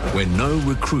 where no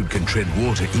recruit can tread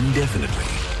water indefinitely,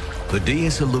 the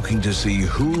DS are looking to see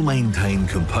who'll maintain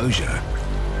composure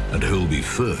and who'll be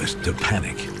first to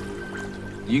panic.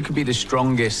 You could be the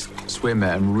strongest swimmer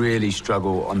and really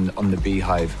struggle on the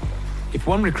beehive. If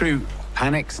one recruit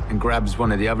panics and grabs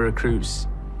one of the other recruits,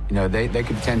 you know, they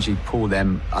could potentially pull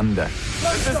them under.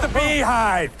 This is the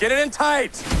beehive. Get it in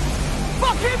tight.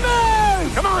 Fucking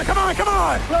move! Come on, come on, come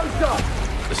on!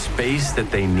 The space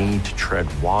that they need to tread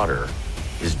water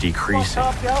is decreasing.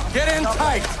 Get in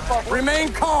tight.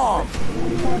 Remain calm.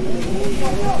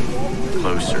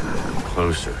 Closer,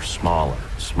 closer, smaller,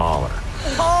 smaller.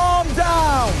 Calm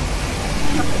down!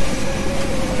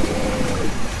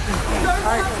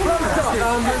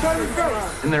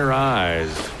 In their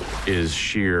eyes is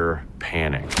sheer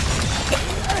panic.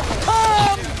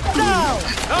 Calm down!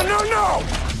 No, no, no!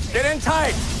 Get in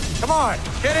tight. Come on,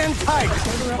 get in tight.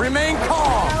 Remain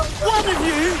calm. One of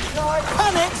you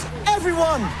panics,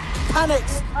 everyone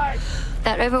panics.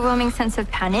 That overwhelming sense of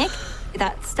panic,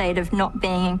 that state of not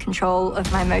being in control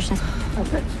of my emotions,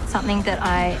 something that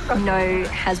I know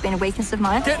has been a weakness of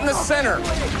mine. Get in the center.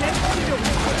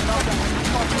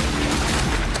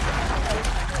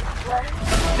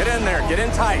 Get in there, get in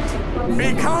tight.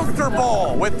 Be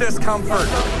comfortable with discomfort.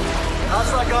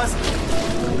 Outside, guys.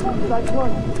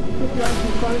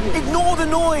 Ignore the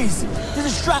noise, the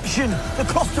distraction, the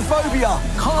claustrophobia.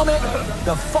 Calm it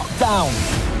the fuck down.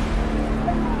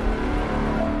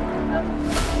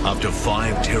 After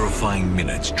 5 terrifying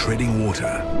minutes treading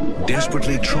water,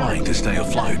 desperately trying to stay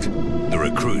afloat, the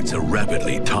recruits are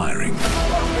rapidly tiring.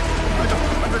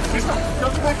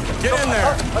 Get in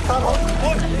there.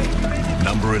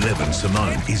 Number 11,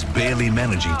 Simone, is barely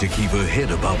managing to keep her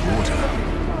head above water.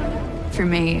 For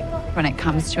me, when it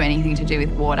comes to anything to do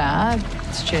with water,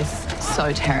 it's just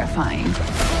so terrifying.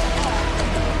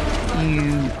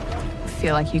 You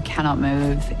feel like you cannot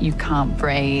move, you can't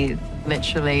breathe,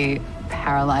 literally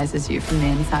paralyzes you from the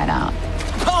inside out.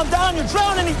 Calm down, you're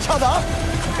drowning each other.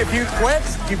 If you quit,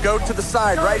 you go to the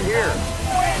side right here.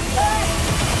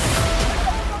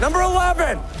 Number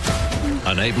 11.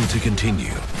 Unable to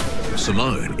continue,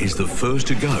 Simone is the first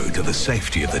to go to the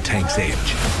safety of the tank's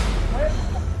edge.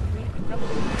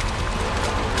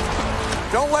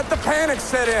 Don't let the panic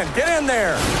set in. Get in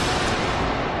there.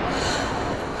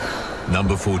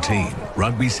 Number 14,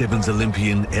 Rugby Sevens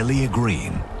Olympian Ellia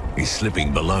Green is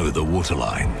slipping below the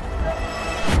waterline.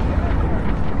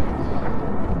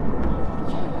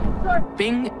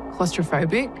 Being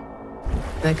claustrophobic,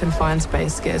 the confined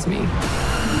space scares me.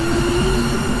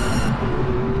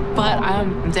 But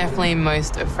I'm definitely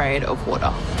most afraid of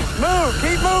water. Move,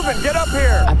 keep moving, get up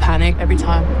here. I panic every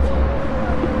time.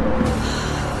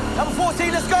 Number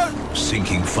 14, let's go.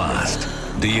 Sinking fast,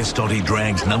 Diastotti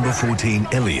drags number 14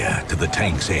 Ellia to the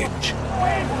tank's edge.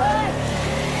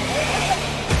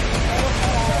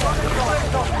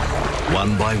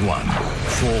 One by one,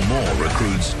 4 more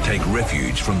recruits take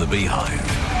refuge from the beehive.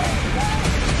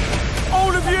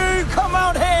 All of you, come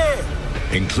out here!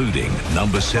 Including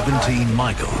number 17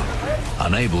 Michael,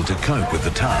 unable to cope with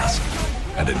the task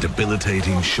and a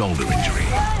debilitating shoulder injury.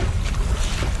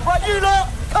 Right, you lot,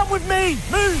 come with me,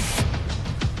 move!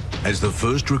 As the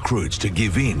first recruits to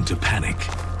give in to panic,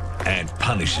 Ant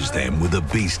punishes them with a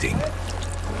bee sting.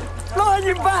 Lie on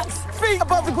your backs, feet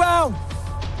above the ground.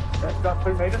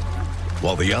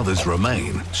 While the others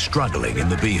remain struggling in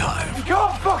the beehive. You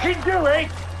can't fucking do it!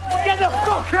 Get the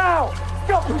fuck out!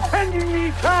 Stop pretending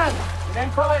you can!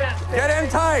 Get in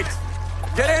tight!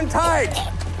 Get in tight!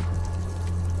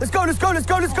 Let's go, let's go, let's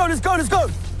go, let's go, let's go, let's go!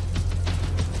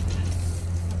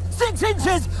 6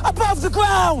 inches above the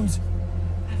ground!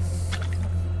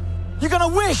 You're gonna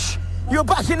wish you were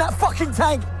back in that fucking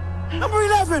tank Number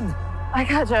 11. I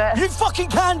can't do it. You fucking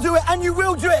can do it, and you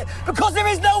will do it, because there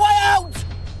is no way out!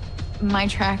 My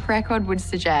track record would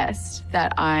suggest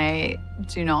that I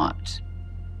do not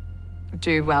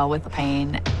do well with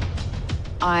pain.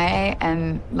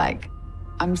 I'm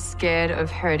scared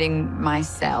of hurting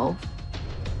myself.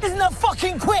 Isn't that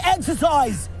fucking quit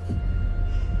exercise?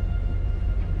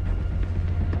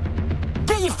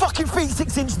 Get your fucking feet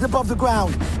 6 inches above the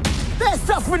ground. They're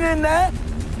suffering in there,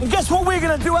 and guess what we're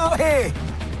gonna do out here?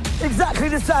 Exactly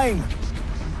the same.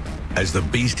 As the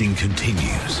beasting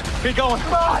continues, Keep going.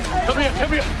 Come on. Come here,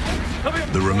 come here. Come here.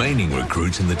 the remaining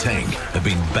recruits in the tank have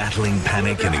been battling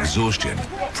panic and exhaustion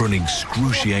for an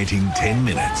excruciating 10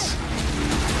 minutes.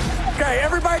 Okay,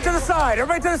 everybody to the side.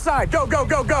 Everybody to the side. Go, go,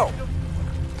 go, go.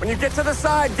 When you get to the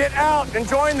side, get out and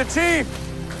join the team.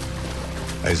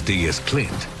 As DS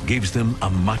Clint gives them a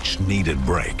much-needed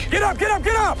break. Get up, get up,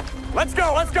 get up. Let's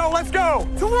go, let's go, let's go.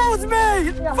 Towards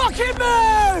me! Fucking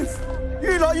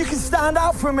move! You can stand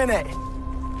out for a minute.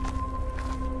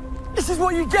 This is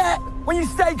what you get when you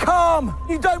stay calm.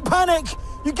 You don't panic.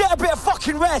 You get a bit of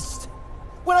fucking rest.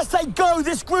 When I say go,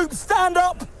 this group, stand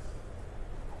up.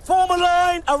 Form a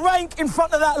line, a rank in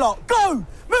front of that lot. Go!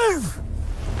 Move!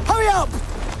 Hurry up!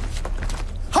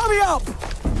 Hurry up!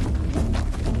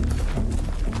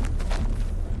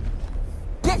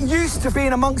 Get used to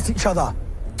being amongst each other.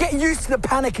 Get used to the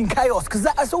panic and chaos, because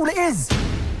that's all it is.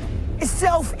 It's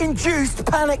self-induced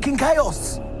panic and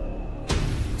chaos.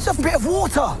 It's a bit of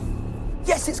water.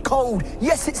 Yes, it's cold.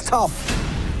 Yes, it's tough.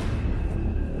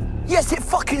 Yes, it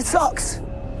fucking sucks.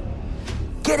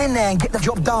 Get in there and get the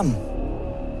job done.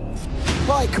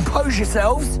 Right, compose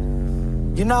yourselves.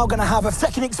 You're now going to have a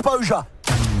second exposure.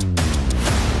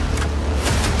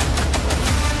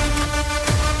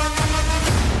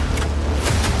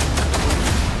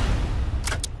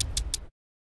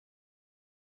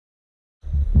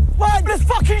 Right, let's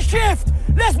fucking shift.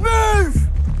 Let's move.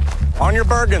 On your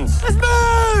Bergens. Let's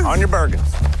move. On your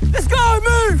Bergens. Let's go,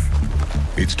 move.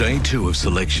 It's day 2 of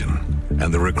selection,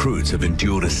 and the recruits have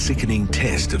endured a sickening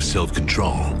test of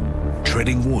self-control,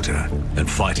 treading water and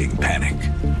fighting panic.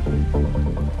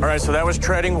 All right, so that was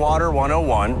treading water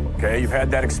 101. Okay, you've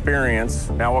had that experience.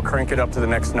 Now we'll crank it up to the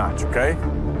next notch, okay?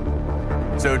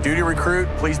 So duty recruit,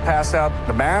 please pass out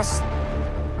the mask.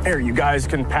 Here, you guys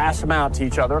can pass them out to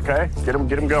each other, okay? Get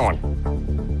them going.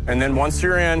 And then once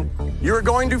you're in, you're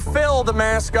going to fill the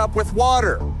mask up with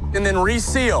water and then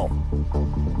reseal.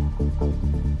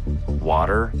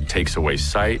 Water takes away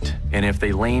sight, and if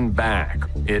they lean back,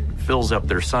 it fills up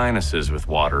their sinuses with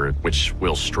water, which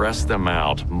will stress them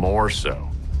out more so.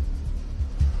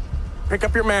 Pick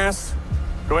up your masks.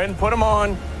 Go ahead and put them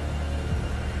on.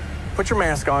 Put your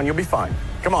mask on, you'll be fine.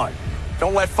 Come on.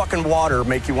 Don't let fucking water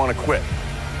make you want to quit.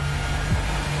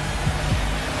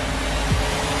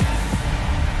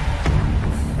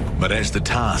 But as the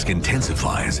task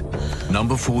intensifies,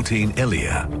 number 14,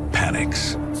 Elia,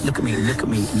 panics. Look at me, look at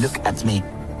me, look at me.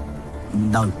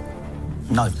 No,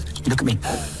 no, look at me,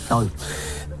 no,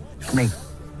 look at me.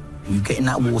 You get in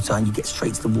that water and you get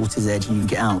straight to the water's edge and you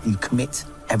get out. You commit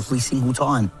every single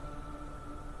time.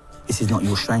 This is not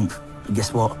your strength, but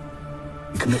guess what?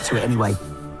 You commit to it anyway.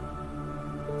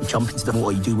 You jump into the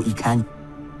water, you do what you can.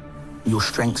 Your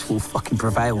strengths will fucking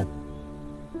prevail.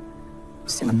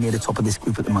 Sitting near the top of this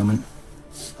group at the moment.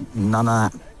 None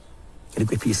of that. Get a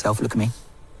grip of yourself, look at me.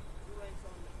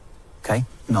 Okay?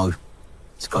 No.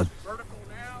 Let's go.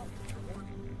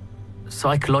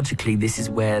 Psychologically, this is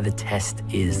where the test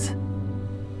is.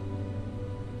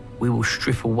 We will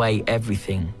strip away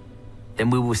everything. Then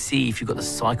we will see if you've got the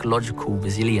psychological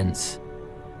resilience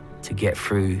to get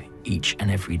through each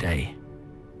and every day.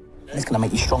 It's gonna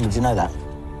make you stronger, do you know that?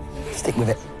 Stick with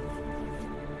it.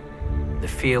 The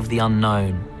fear of the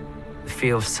unknown, the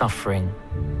fear of suffering,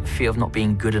 the fear of not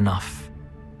being good enough.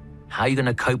 How are you going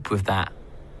to cope with that?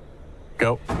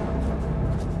 Go.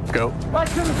 Go. Right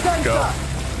to the center. Go.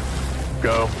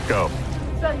 Go. Go.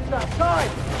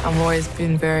 I've always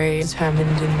been very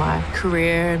determined in my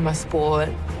career and my sport.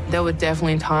 There were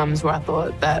definitely times where I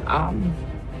thought that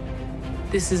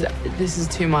this is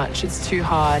too much, it's too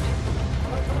hard.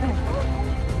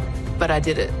 But I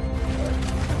did it.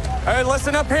 All right,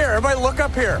 listen up here. Everybody look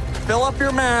up here. Fill up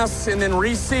your masks and then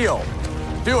reseal.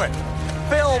 Do it.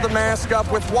 Fill the mask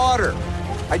up with water.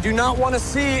 I do not want to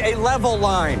see a level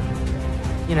line.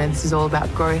 You know, this is all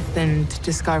about growth and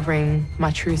discovering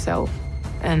my true self.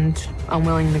 And I'm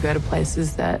willing to go to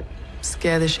places that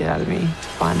scare the shit out of me to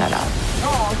find that out.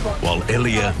 While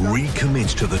Elia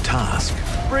recommits to the task,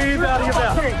 Breathe out of your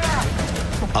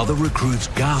mouth. Other recruits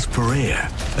gasp for air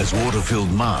as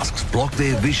water-filled masks block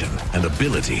their vision and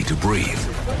ability to breathe.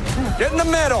 Get in the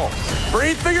middle.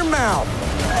 Breathe through your mouth.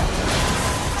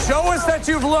 Show us that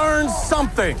you've learned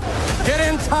something. Get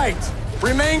in tight.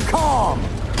 Remain calm.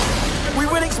 We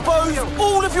will expose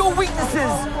all of your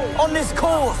weaknesses on this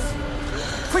course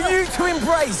for you to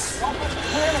embrace.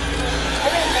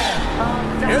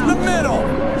 In the middle.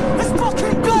 Let's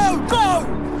fucking go! Go!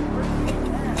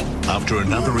 After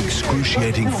another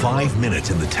excruciating 5 minutes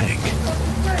in the tank,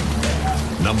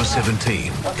 number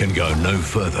 17 can go no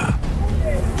further.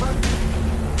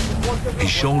 His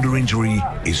shoulder injury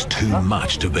is too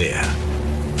much to bear.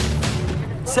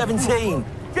 17,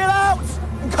 get out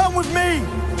and come with me!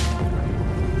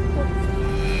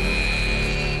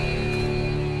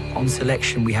 On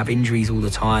selection, we have injuries all the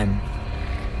time.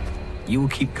 You will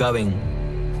keep going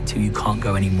until you can't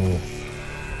go anymore.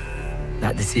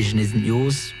 That decision isn't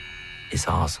yours, it's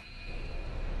ours.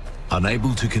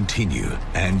 Unable to continue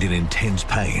and in intense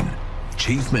pain,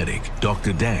 Chief Medic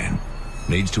Dr. Dan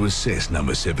needs to assess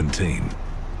number 17.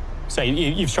 So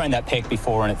you've trained that pec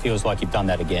before and it feels like you've done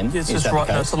that again? It's just right,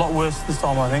 it's a lot worse this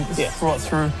time, I think. It's right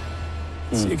through.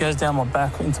 It goes down my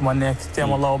back, into my neck,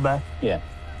 down my lower back. Yeah.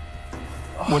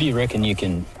 What do you reckon you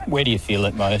can, where do you feel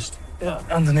it most? Yeah,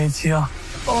 underneath here.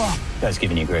 Oh. That's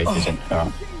giving you grief, is it? All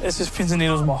right. It's just pins and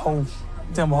needles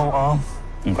down my whole arm.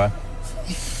 Okay.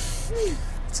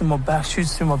 It's in my back,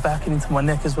 shoots through my back and into my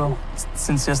neck as well.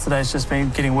 Since yesterday, it's just been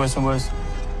getting worse and worse.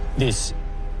 This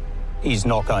is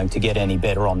not going to get any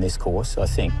better on this course, I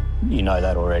think. You know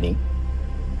that already.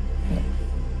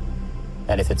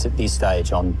 And if it's at this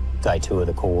stage on day 2 of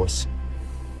the course,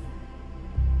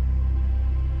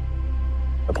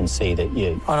 I can see that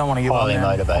you're I don't want to give up, highly man.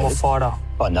 motivated. I'm a fighter.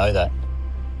 I know that.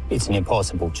 It's an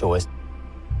impossible choice.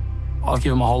 I've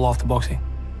given my whole life to boxing.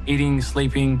 Eating,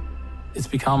 sleeping, it's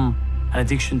become an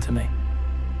addiction to me.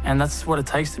 And that's what it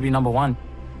takes to be number 1.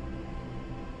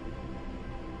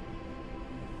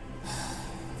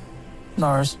 No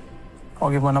worries.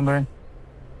 I'll give my number in.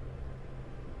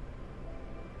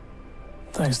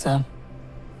 Thanks, Dan.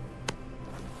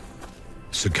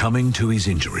 Succumbing to his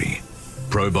injury,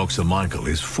 pro boxer Michael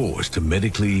is forced to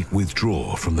medically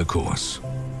withdraw from the course.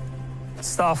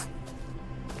 Stuff.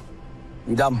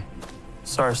 You done?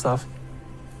 Sorry, Stuff.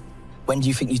 When do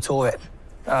you think you tore it?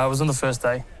 It was on the first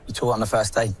day. You tore it on the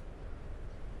first day?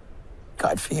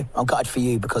 Gutted for you. I'm gutted for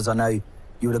you because I know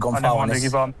you would have gone far on this. I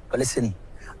never wanted to give up. But listen,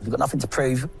 you've got nothing to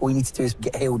prove. All you need to do is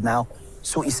get healed now,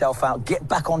 sort yourself out, get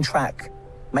back on track.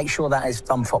 Make sure that is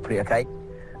done properly, okay?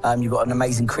 You've got an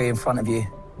amazing career in front of you. Do you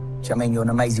know what I mean? You're an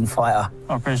amazing fighter.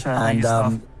 I appreciate it. And Thank you,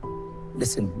 Stuff.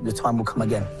 listen, the time will come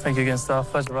again. Thank you again,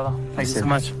 Stuff. Pleasure, brother. Thank you so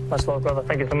much. Much love, brother.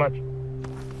 Thank you so much.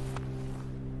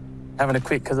 Having to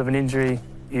quit because of an injury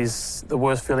is the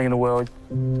worst feeling in the world.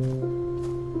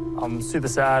 I'm super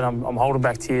sad. I'm holding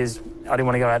back tears. I didn't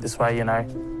want to go out this way, you know.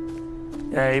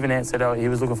 Yeah, even Ant said he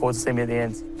was looking forward to seeing me at the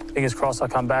end. Fingers crossed I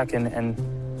come back and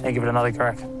give it another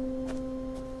crack.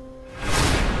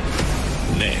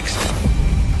 Next, I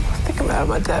think I'm out of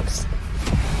my depths.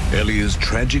 Elia's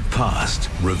tragic past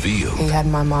revealed. He had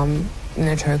my mum in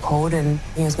a chokehold and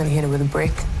he was going to hit her with a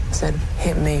brick. I said,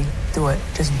 hit me, do it,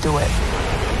 just do it.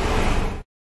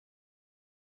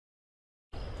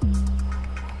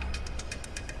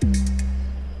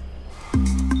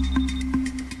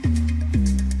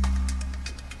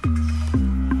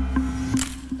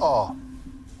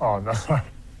 Oh, no.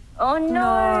 Oh,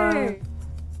 no.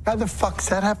 How the fuck's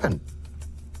that happen?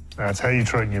 That's how you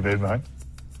treat in your bed, mate.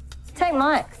 Take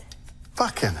Mike's.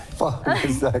 Fucking. Fuck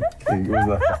is that king? Was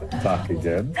that fuck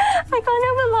again? I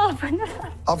can't ever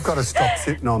laugh. I've got to stop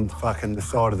sitting on fucking the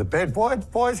side of the bed.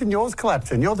 Why isn't yours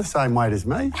collapsing? You're the same weight as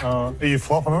me. Are you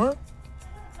flopping on it?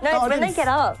 No, it's when they get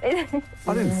up. I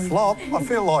didn't flop. I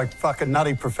feel like fucking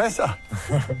Nutty Professor.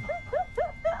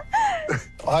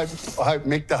 I hope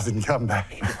Mick doesn't come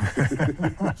back.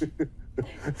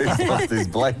 He's lost his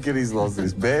blanket, he's lost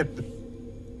his bed.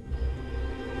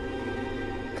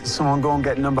 Can someone go and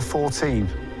get number 14?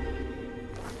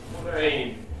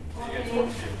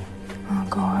 Oh,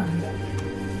 God.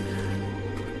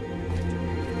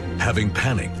 Having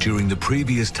panicked during the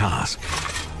previous task,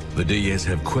 the DS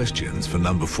have questions for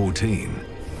number 14,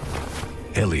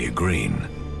 Elia Green.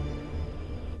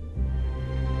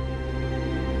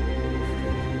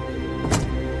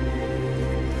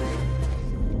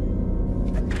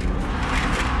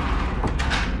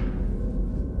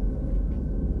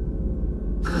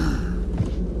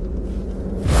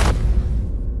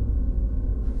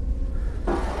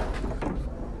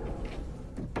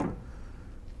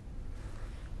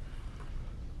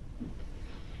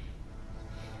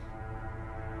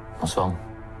 What's wrong?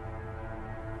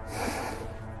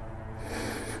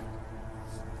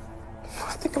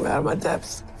 think I'm out of my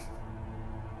depths.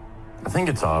 I think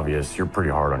it's obvious you're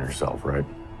pretty hard on yourself, right?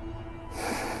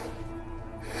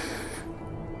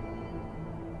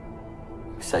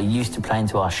 So used to playing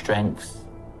to our strengths,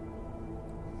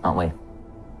 aren't we?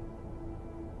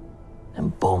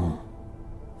 And boom,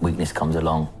 weakness comes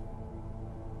along.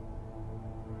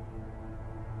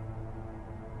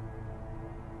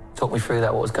 Talk me through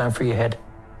that, what was going through your head?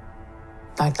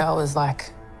 Like, that was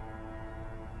like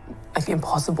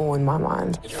impossible in my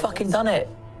mind. You fucking done it,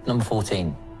 number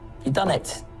 14. You done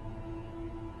it.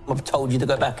 I've told you to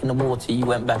go back in the water, you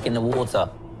went back in the water.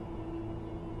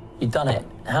 You done it.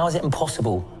 How is it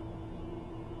impossible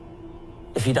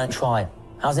if you don't try?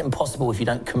 How is it impossible if you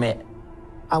don't commit?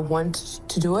 I want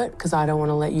to do it because I don't want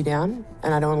to let you down,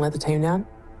 and I don't want to let the team down.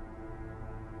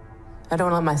 I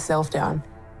don't want to let myself down.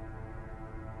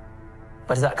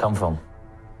 Where does that come from?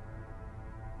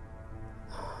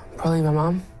 Probably my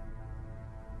mum.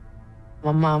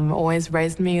 My mum always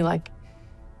raised me like,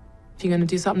 if you're going to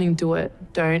do something, do it.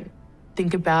 Don't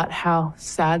think about how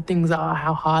sad things are,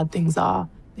 how hard things are.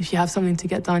 If you have something to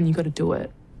get done, you got to do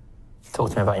it.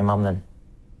 Talk to me about your mum then.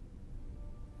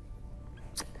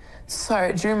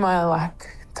 So during my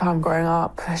time growing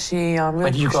up, she Where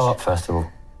did you grow up, first of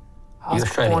all? I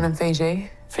was born in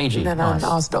Fiji. Fiji, Then nice.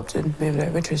 I was adopted, moved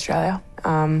over to Australia.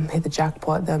 Hit the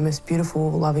jackpot. They're the most beautiful,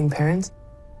 loving parents.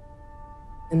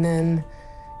 And then,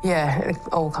 yeah, it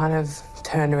all kind of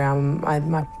turned around.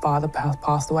 My father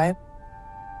passed away.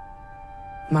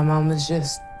 My mum was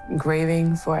just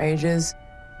grieving for ages.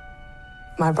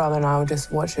 My brother and I would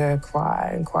just watch her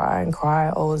cry and cry and cry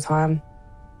all the time.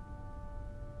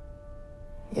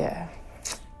 Yeah.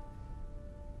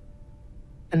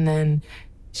 And then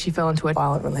she fell into a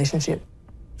violent relationship.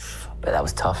 But that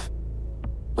was tough.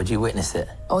 Would you witness it?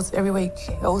 I was every week,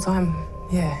 all the time,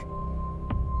 yeah.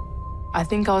 I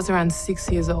think I was around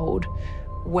 6 years old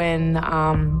when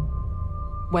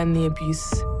the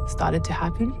abuse started to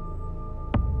happen.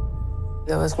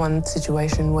 There was one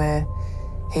situation where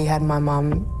he had my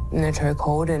mum in a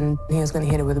chokehold and he was going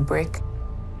to hit her with a brick.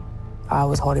 I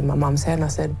was holding my mum's head and I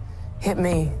said, hit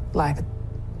me,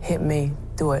 hit me,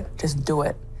 do it, just do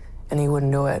it. And he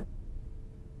wouldn't do it.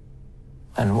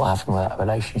 And what happened with that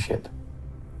relationship?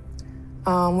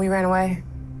 We ran away.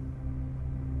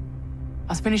 I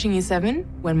was finishing year 7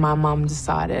 when my mum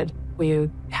decided we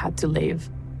had to leave.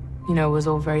 You know, it was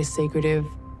all very secretive.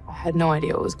 I had no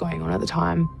idea what was going on at the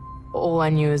time. All I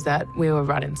knew is that we were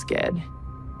running scared.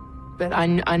 But I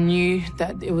knew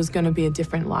that it was going to be a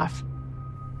different life.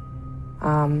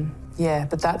 Yeah,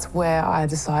 but that's where I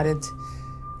decided to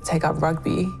take up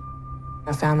rugby.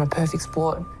 I found my perfect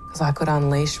sport because I could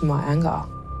unleash my anger.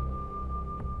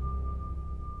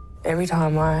 Every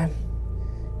time I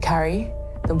carry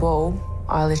the ball,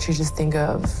 I literally just think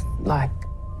of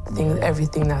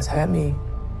everything that's hurt me.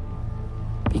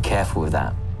 Be careful with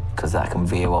that, because that can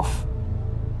veer off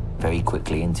very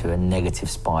quickly into a negative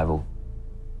spiral.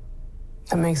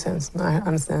 That makes sense. I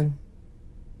understand.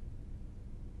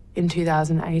 In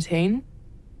 2018,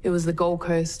 it was the Gold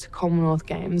Coast Commonwealth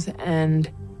Games,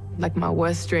 and my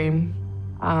worst dream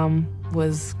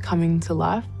was coming to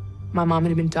life. My mum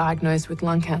had been diagnosed with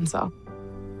lung cancer.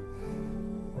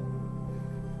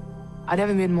 I'd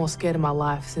never been more scared in my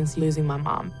life since losing my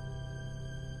mum.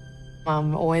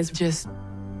 Mum always just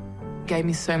gave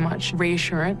me so much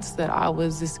reassurance that I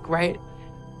was this great,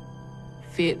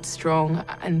 fit, strong,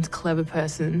 and clever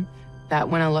person that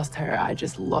when I lost her, I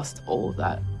just lost all of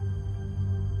that.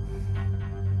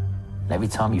 Every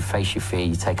time you face your fear,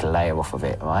 you take a layer off of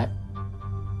it, right?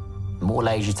 The more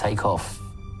layers you take off,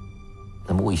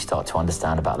 the more you start to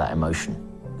understand about that emotion,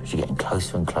 because you're getting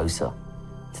closer and closer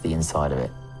to the inside of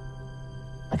it.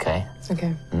 Okay?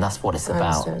 Okay. And that's what it's I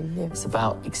about. understand, yeah. It's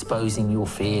about exposing your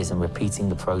fears and repeating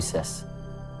the process.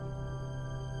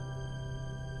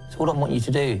 So all I want you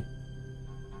to do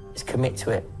is commit to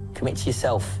it. Commit to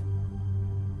yourself.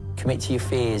 Commit to your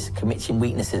fears. Commit to your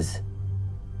weaknesses.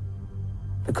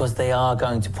 Because they are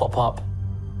going to pop up.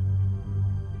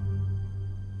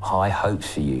 High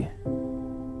hopes for you.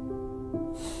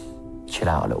 Chill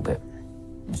out a little bit,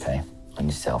 okay, on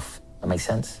yourself. That makes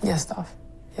sense? Yes, Dove.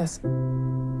 Yes.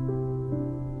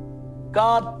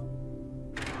 God.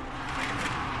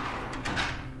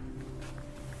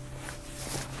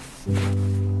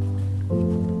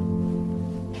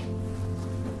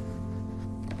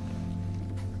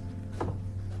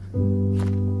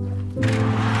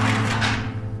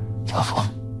 Tough one.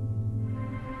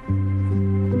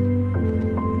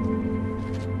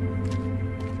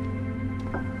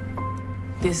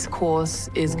 This course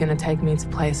is going to take me to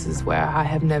places where I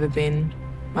have never been,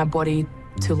 my body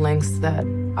to lengths that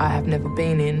I have never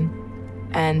been in.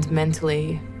 and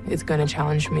mentally it's going to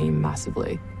challenge me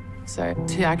massively. So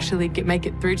to actually make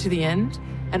it through to the end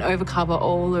and overcover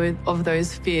all of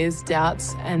those fears,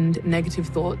 doubts and negative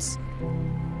thoughts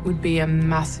would be a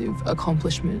massive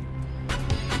accomplishment.